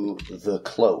do the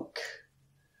cloak.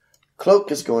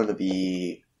 Cloak is going to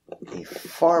be a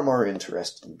far more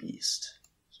interesting beast.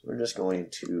 So we're just going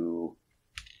to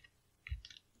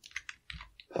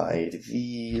hide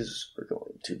these. We're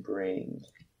going to bring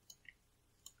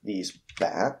these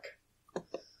back.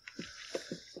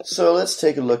 So let's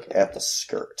take a look at the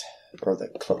skirt, or the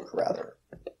cloak rather.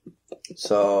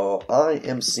 So I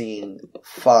am seeing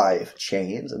 5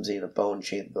 chains. I'm seeing a bone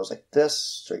chain that goes like this,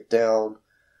 straight down.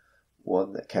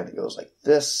 One that kind of goes like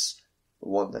this.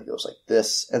 One that goes like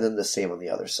this. And then the same on the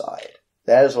other side.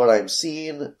 That is what I'm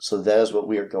seeing. So that is what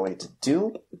we are going to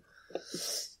do.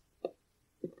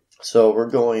 So we're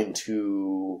going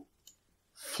to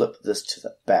flip this to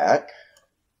the back.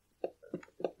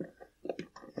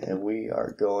 And we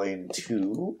are going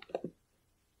to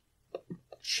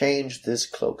change this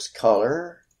cloak's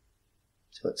color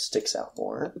so it sticks out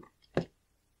more.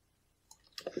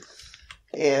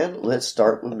 And let's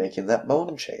start with making that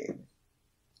bone chain.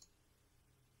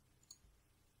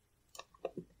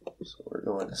 So we're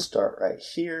going to start right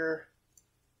here.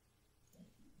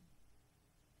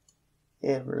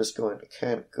 And we're just going to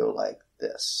kind of go like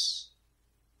this.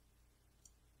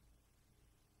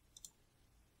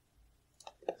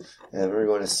 And we're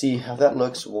going to see how that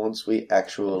looks once we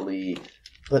actually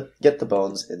get the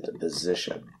bones into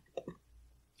position.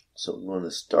 So I'm going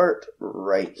to start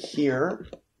right here.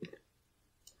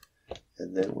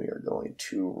 And then we are going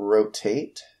to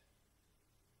rotate.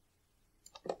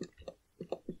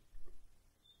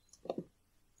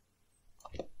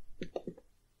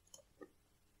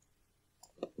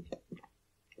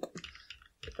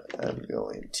 I'm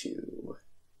going to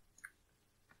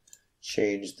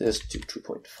change this to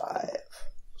 2.5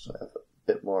 so I have a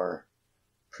bit more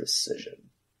precision.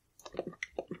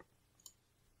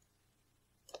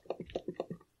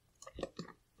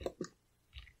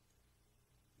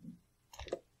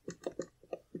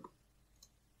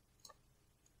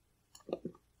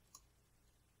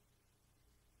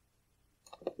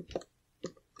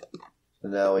 So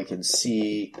now we can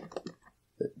see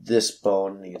that this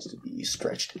bone needs to be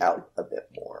stretched out a bit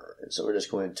more. And so we're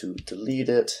just going to delete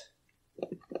it.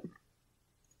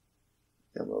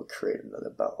 And we'll create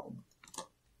another bone.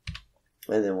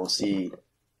 And then we'll see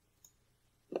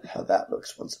how that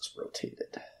looks once it's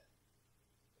rotated.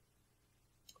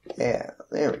 Yeah,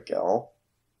 there we go.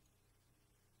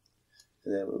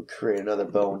 And then we'll create another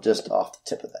bone just off the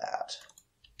tip of that.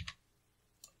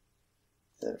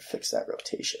 And then fix that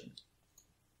rotation.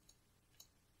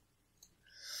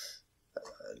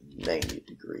 90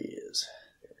 degrees.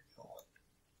 There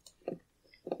we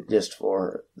go. Just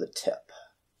for the tip.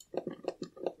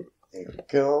 There we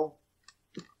go.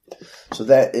 So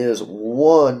that is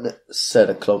one set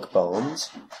of cloak bones.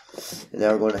 And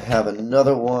now we're going to have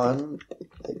another one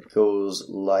that goes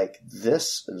like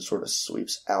this and sort of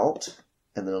sweeps out.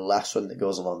 And then the last one that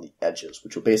goes along the edges,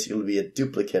 which will basically be a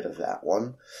duplicate of that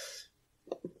one.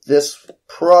 This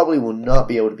probably will not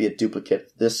be able to be a duplicate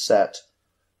of this set.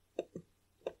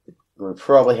 We'll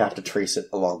probably have to trace it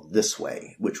along this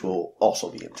way, which will also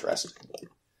be interesting.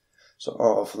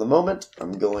 So for the moment,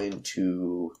 I'm going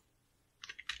to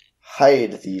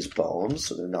hide these bones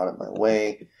so they're not in my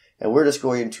way. And we're just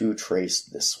going to trace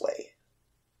this way.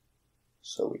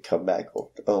 So we come back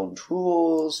over to Bone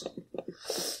Tools.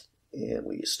 And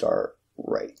we start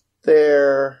right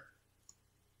there.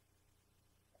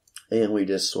 And we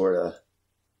just sort of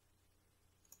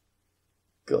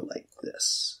go like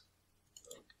this.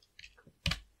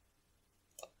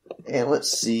 And let's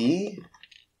see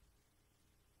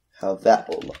how that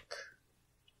will look.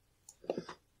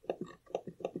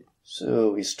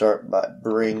 So we start by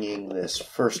bringing this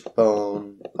first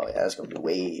bone. Oh yeah, it's going to be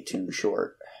way too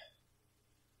short.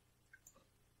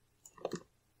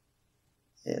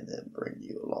 And then bring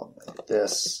you along like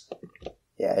this.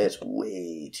 Yeah, it's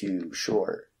way too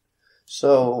short.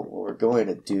 So what we're going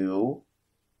to do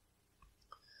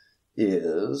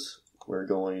is we're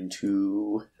going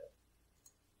to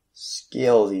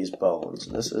scale these bones.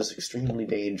 And this is extremely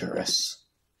dangerous.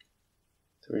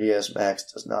 3ds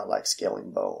Max does not like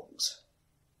scaling bones.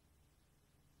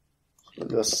 So we'll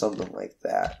go something like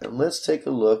that. And let's take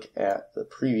a look at the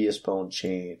previous bone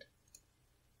chain.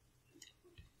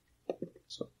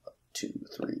 So 2,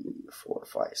 3, 4,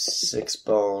 5, 6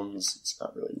 bones. It's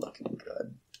not really looking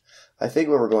good. I think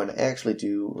what we're going to actually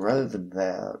do, rather than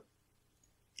that,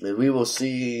 is we will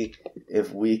see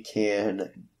if we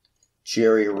can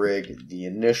jerry-rig the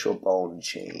initial bone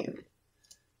chain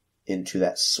into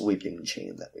that sweeping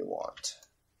chain that we want.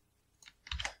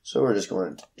 So we're just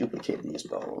going to duplicate these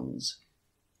bones.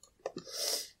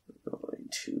 We're going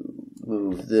to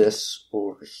move this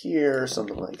over here,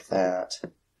 something like that.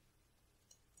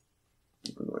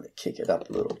 We're going to kick it up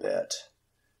a little bit.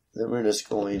 Then we're just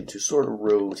going to sort of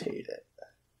rotate it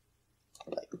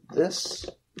like this.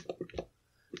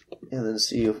 And then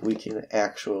see if we can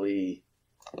actually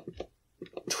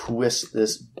twist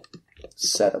this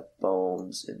set of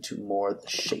bones into more the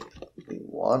shape we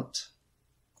want.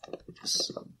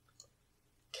 Just some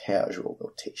casual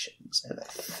rotations. And I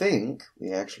think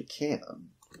we actually can.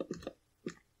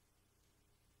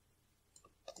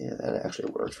 Yeah, that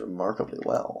actually works remarkably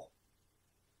well.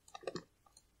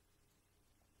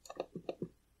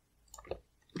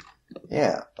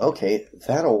 Yeah, okay,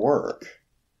 that'll work.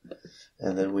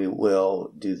 And then we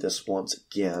will do this once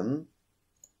again.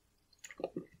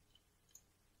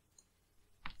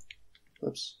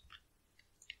 Oops.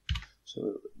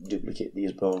 So duplicate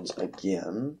these bones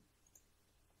again.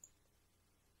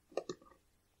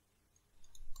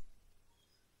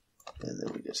 And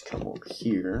then we just come over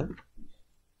here.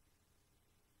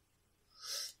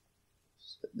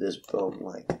 Set this bone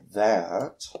like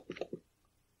that.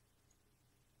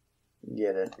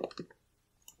 Get it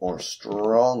more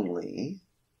strongly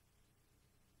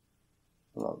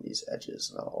along these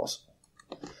edges. And I'll also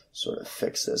sort of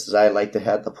fix this, as I like to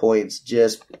have the points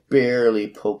just barely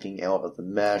poking out of the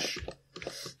mesh.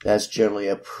 That's generally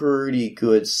a pretty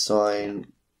good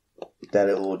sign that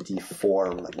it will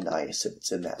deform nice if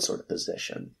it's in that sort of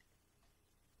position.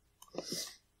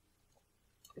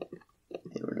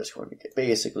 And we're just going to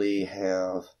basically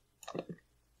have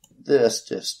this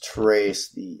just trace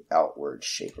the outward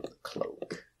shape of the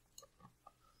cloak.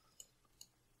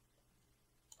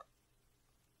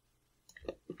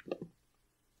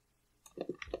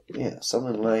 Yeah,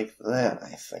 something like that, I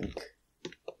think.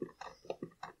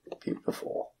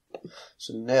 Beautiful.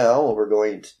 So now what we're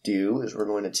going to do is we're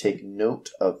going to take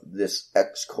note of this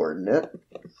x-coordinate.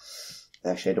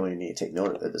 Actually, I don't even need to take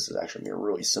note of it. This is actually a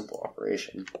really simple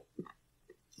operation.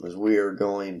 Because we are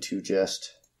going to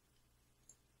just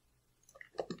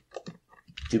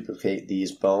duplicate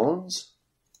these bones.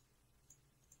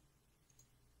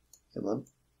 Come on.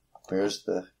 Where's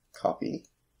the copy?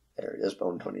 There it is,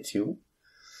 bone 22.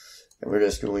 And we're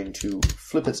just going to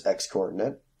flip its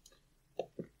x-coordinate.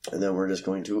 And then we're just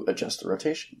going to adjust the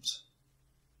rotations.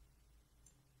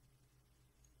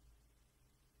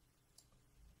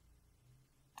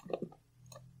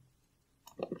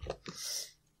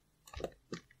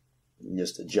 And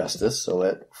just adjust this so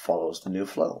it follows the new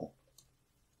flow.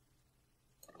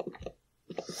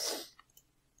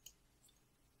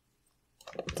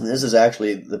 And this is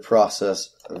actually the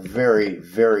process, a very,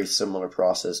 very similar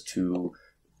process to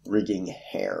rigging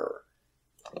hair.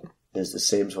 Is the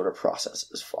same sort of process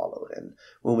is followed. And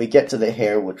when we get to the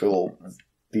hair, which will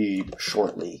be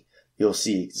shortly, you'll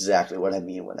see exactly what I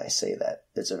mean when I say that.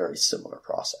 It's a very similar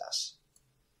process.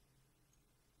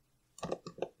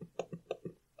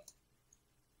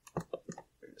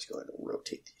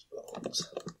 bones.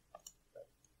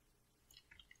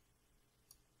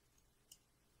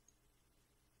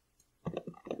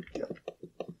 Yep.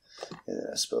 And then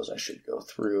I suppose I should go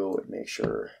through and make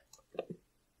sure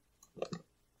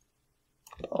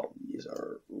all these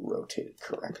are rotated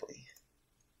correctly.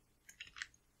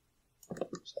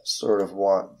 So I sort of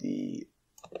want the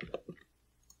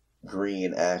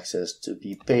green axis to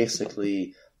be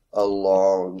basically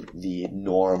along the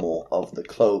normal of the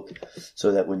cloak,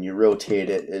 so that when you rotate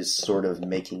it, it's sort of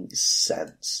making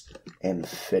sense and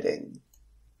fitting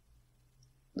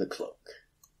the cloak.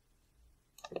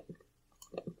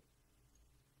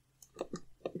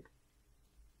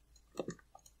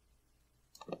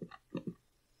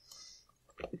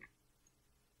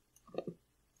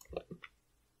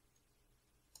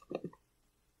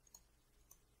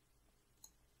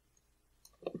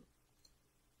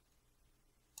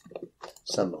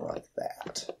 Something like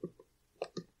that.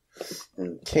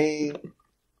 Okay. And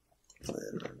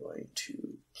then I'm going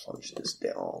to plunge this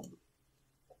down.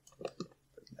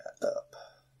 Bring that up.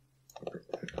 Bring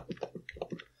that up.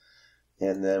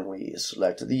 And then we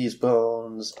select these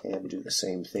bones and do the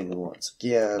same thing once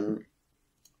again.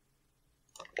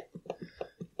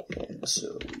 And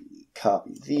so we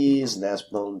copy these, and that's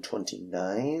bone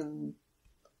 29.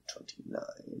 29.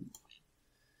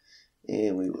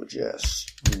 And we will just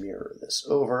mirror this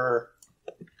over.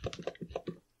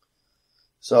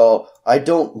 So I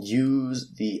don't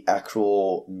use the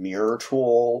actual mirror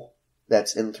tool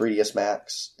that's in 3ds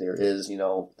Max. There is,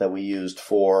 that we used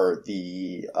for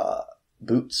the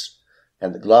boots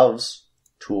and the gloves.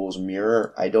 Tools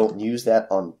mirror. I don't use that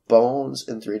on bones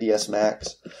in 3ds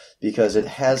Max because it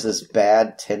has this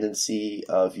bad tendency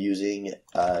of using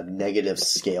negative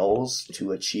scales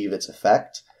to achieve its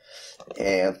effect.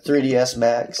 And 3ds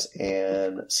Max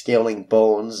and scaling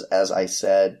bones, as I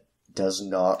said, does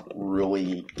not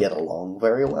really get along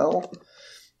very well.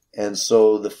 And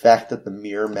so the fact that the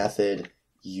mirror method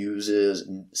uses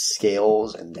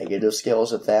scales and negative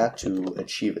scales at that to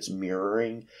achieve its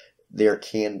mirroring, there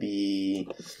can be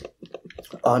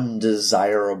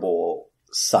undesirable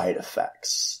side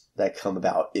effects that come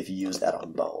about if you use that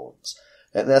on bones.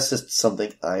 And that's just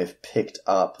something I've picked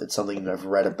up. It's something that I've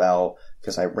read about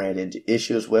because I ran into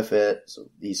issues with it. So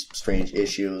these strange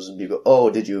issues, and people go, "Oh,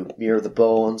 did you mirror the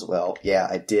bones?" Well, yeah,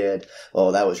 I did.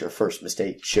 "Oh, that was your first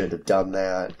mistake. You shouldn't have done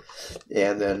that."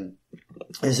 And then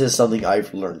this is something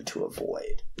I've learned to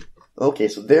avoid. Okay,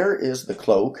 so there is the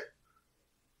cloak,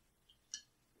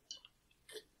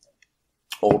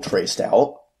 all traced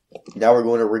out. Now we're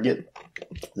going to rig it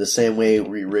the same way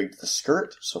we rigged the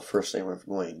skirt. So first thing we're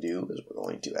going to do is we're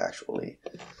going to actually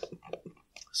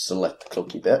select the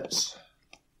cloaky bits,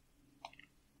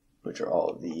 which are all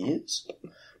of these.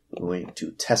 We're going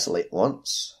to tessellate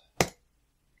once.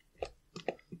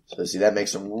 So see, that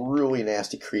makes some really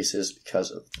nasty creases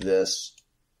because of this.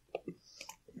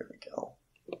 Here we go.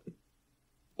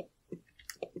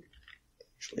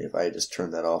 Actually, if I just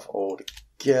turn that off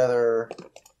altogether,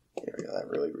 there we go, that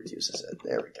really reduces it.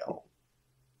 There we go.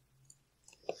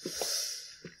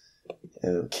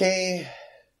 Okay.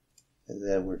 And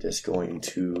then we're just going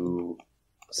to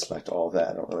select all of that.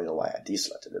 I don't really know why I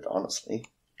deselected it, honestly.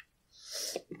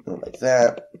 Like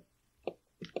that.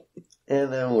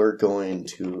 And then we're going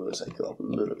to, as I go up a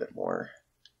little bit more,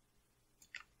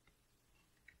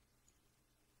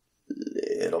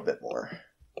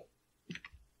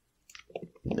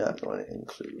 not going to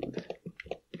include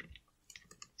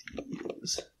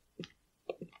these.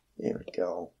 There we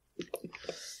go.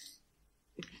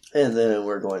 And then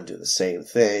we're going to do the same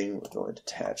thing. We're going to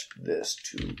attach this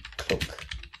to cloak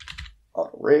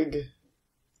auto rig.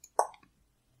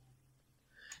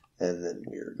 And then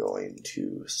we're going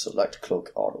to select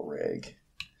cloak auto rig,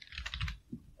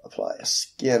 apply a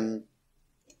skin.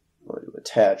 We're going to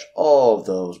attach all of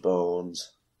those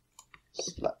bones,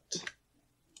 select.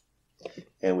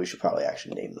 And we should probably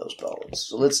actually name those bones.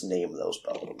 So let's name those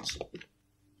bones.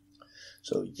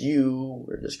 So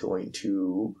we're just going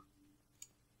to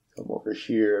come over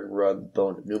here and run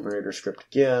bone enumerator script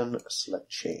again, select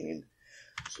chain.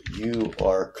 So you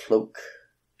are cloak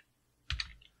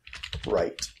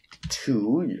right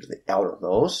 2, you're the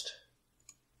outermost.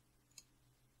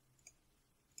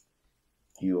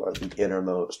 You are the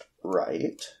innermost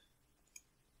right.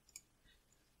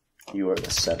 You are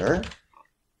the center.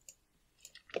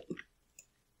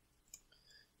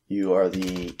 You are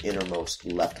the innermost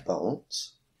left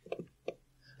bones.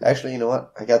 Actually, you know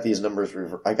what? I got these numbers.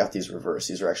 I got these reversed.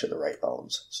 These are actually the right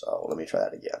bones. So let me try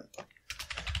that again.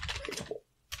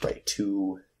 Right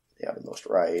 2, the outermost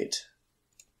right.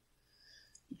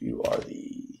 You are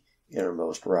the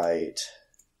innermost right.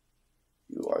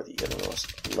 You are the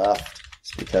innermost left.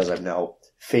 It's because I'm now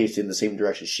facing the same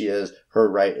direction she is. Her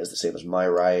right is the same as my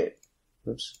right.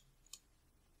 Oops.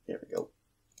 There we go.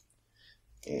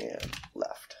 And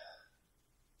left.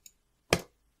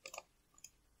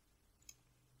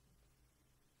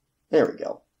 There we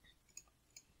go.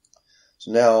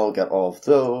 So now I've got all of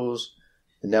those.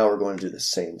 And now we're going to do the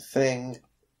same thing.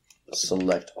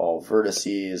 Select all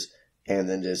vertices. And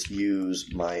then just use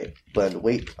my blend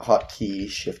weight hotkey,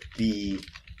 Shift B,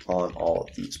 on all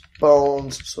of these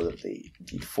bones so that they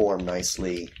deform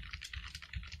nicely.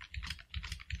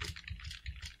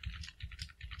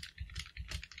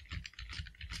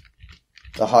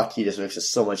 The hotkey just makes it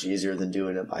so much easier than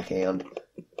doing it by hand.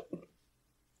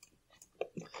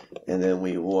 And then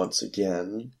we once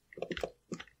again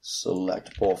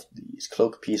select both these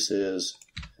cloak pieces,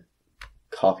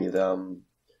 copy them,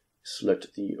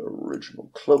 select the original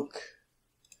cloak,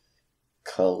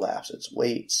 collapse its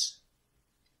weights,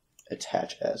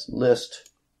 attach as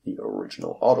list the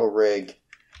original auto rig,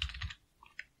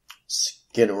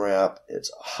 skin wrap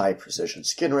its high precision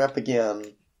skin wrap again,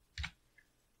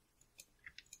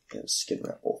 and skin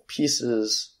wrap both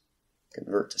pieces,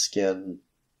 convert to skin,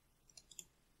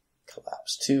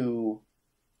 collapse to,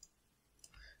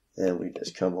 then we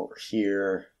just come over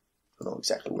here. I don't know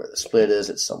exactly where the split is,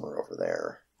 it's somewhere over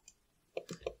there.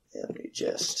 And we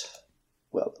just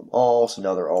weld them all, so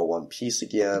now they're all one piece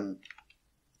again.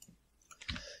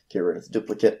 Get rid of the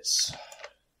duplicates.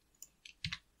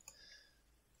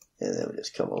 And then we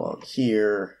just come along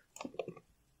here.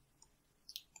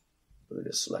 We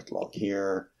just select along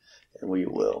here, and we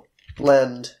will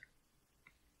blend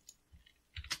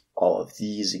all of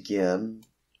these again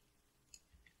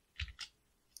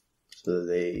so that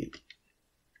they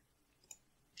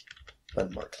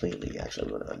blend more cleanly. Actually, I'm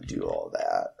going to undo all of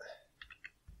that.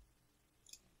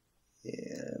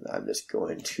 And I'm just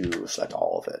going to select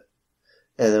all of it.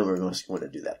 And then we're just going to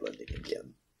do that blending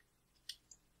again.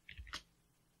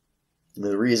 And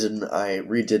the reason I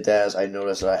redid that is I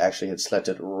noticed that I actually had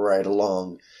selected right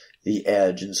along the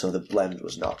edge, and so the blend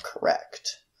was not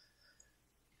correct.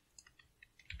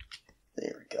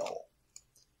 There we go.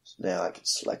 So now I can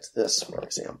select this, for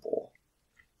example.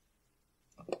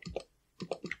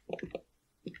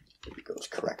 It goes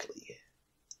correctly.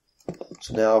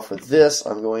 So now for this,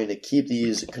 I'm going to keep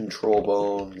these control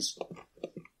bones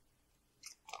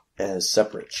as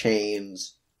separate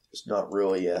chains. It's not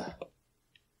really a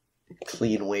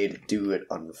clean way to do it,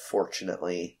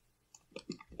 unfortunately.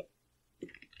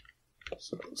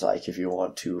 So it's like if you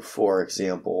want to, for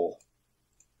example,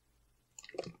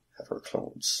 have her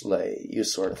clone Slay, you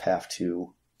sort of have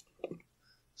to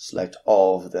select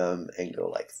all of them and go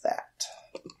like that.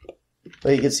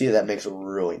 But you can see that makes a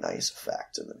really nice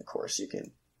effect. And then, of course, you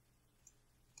can...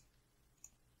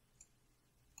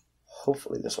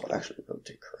 Hopefully this will actually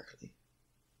rotate correctly.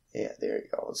 Yeah, there you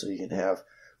go. So you can have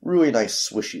really nice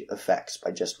swishy effects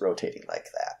by just rotating like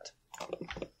that.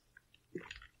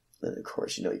 And, of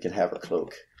course, you can have her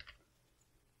cloak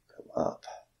come up,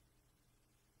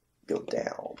 go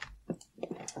down.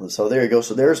 And so there you go.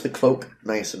 So there's the cloak,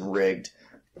 nice and rigged.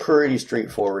 Pretty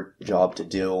straightforward job to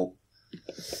do.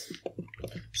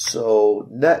 So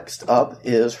next up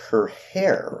is her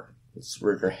hair. Let's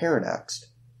rig her hair next.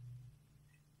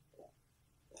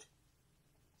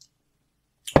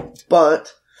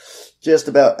 But just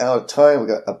about out of time. We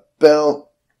got about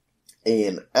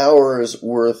an hour's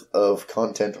worth of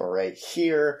content right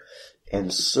here.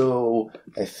 And so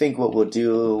I think what we'll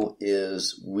do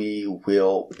is we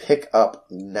will pick up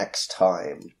next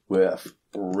time with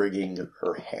rigging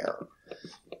her hair.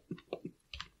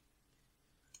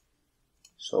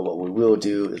 So what we will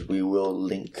do is we will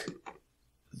link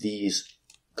these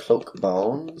cloak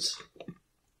bones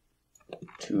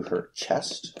to her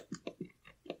chest,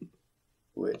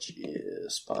 which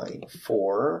is spine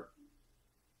 4,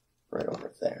 right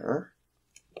over there.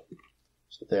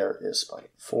 So there is spine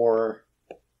 4.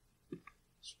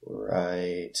 So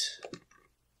right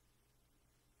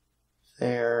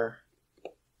there.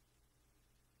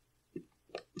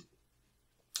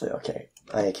 Okay,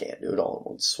 I can't do it all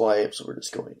in one swipe, so we're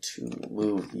just going to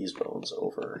move these bones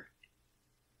over.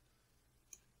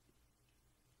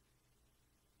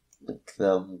 Link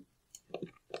them.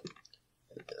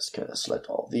 And just kind of select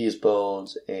all these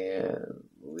bones and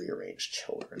rearrange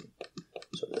children.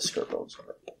 So the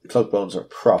cloak bones are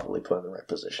properly put in the right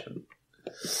position.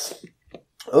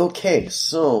 Okay,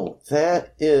 so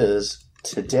that is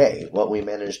today. What we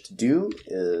managed to do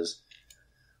is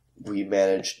we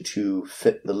managed to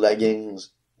fit the leggings,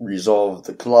 resolve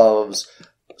the gloves,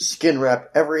 skin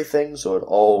wrap everything so it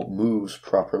all moves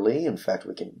properly. In fact,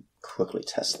 we can quickly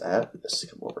test that. Let's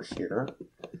come over here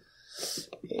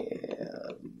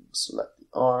and select the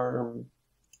arm.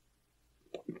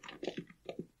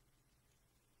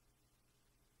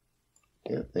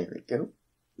 Yeah, there we go.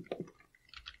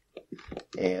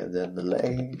 And then the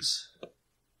legs.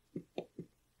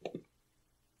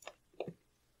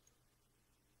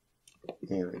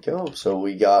 There we go. So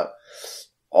we got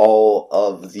all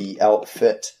of the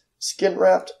outfit skin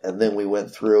wrapped, and then we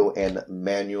went through and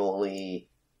manually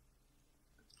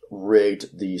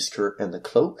rigged the skirt and the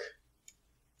cloak.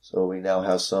 So we now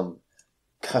have some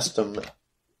custom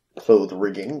cloth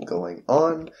rigging going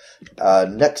on.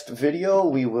 Next video,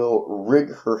 we will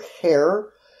rig her hair,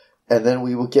 and then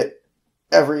we will get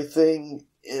everything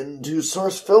into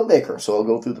Source Filmmaker. So I'll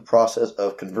go through the process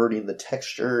of converting the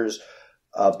textures,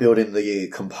 building the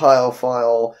compile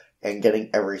file, and getting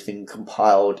everything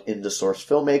compiled into Source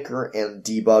Filmmaker and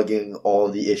debugging all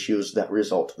the issues that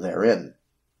result therein.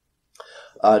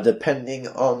 Depending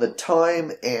on the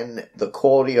time and the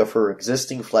quality of her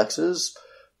existing flexes,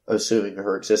 assuming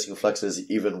her existing flexes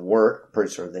even work,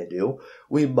 pretty sure they do,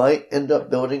 we might end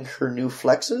up building her new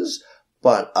flexes,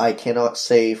 but I cannot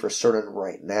say for certain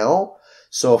right now.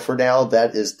 So for now,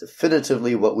 that is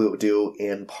definitively what we will do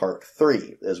in part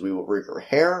 3, as we will rig her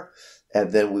hair,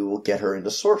 and then we will get her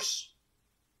into Source.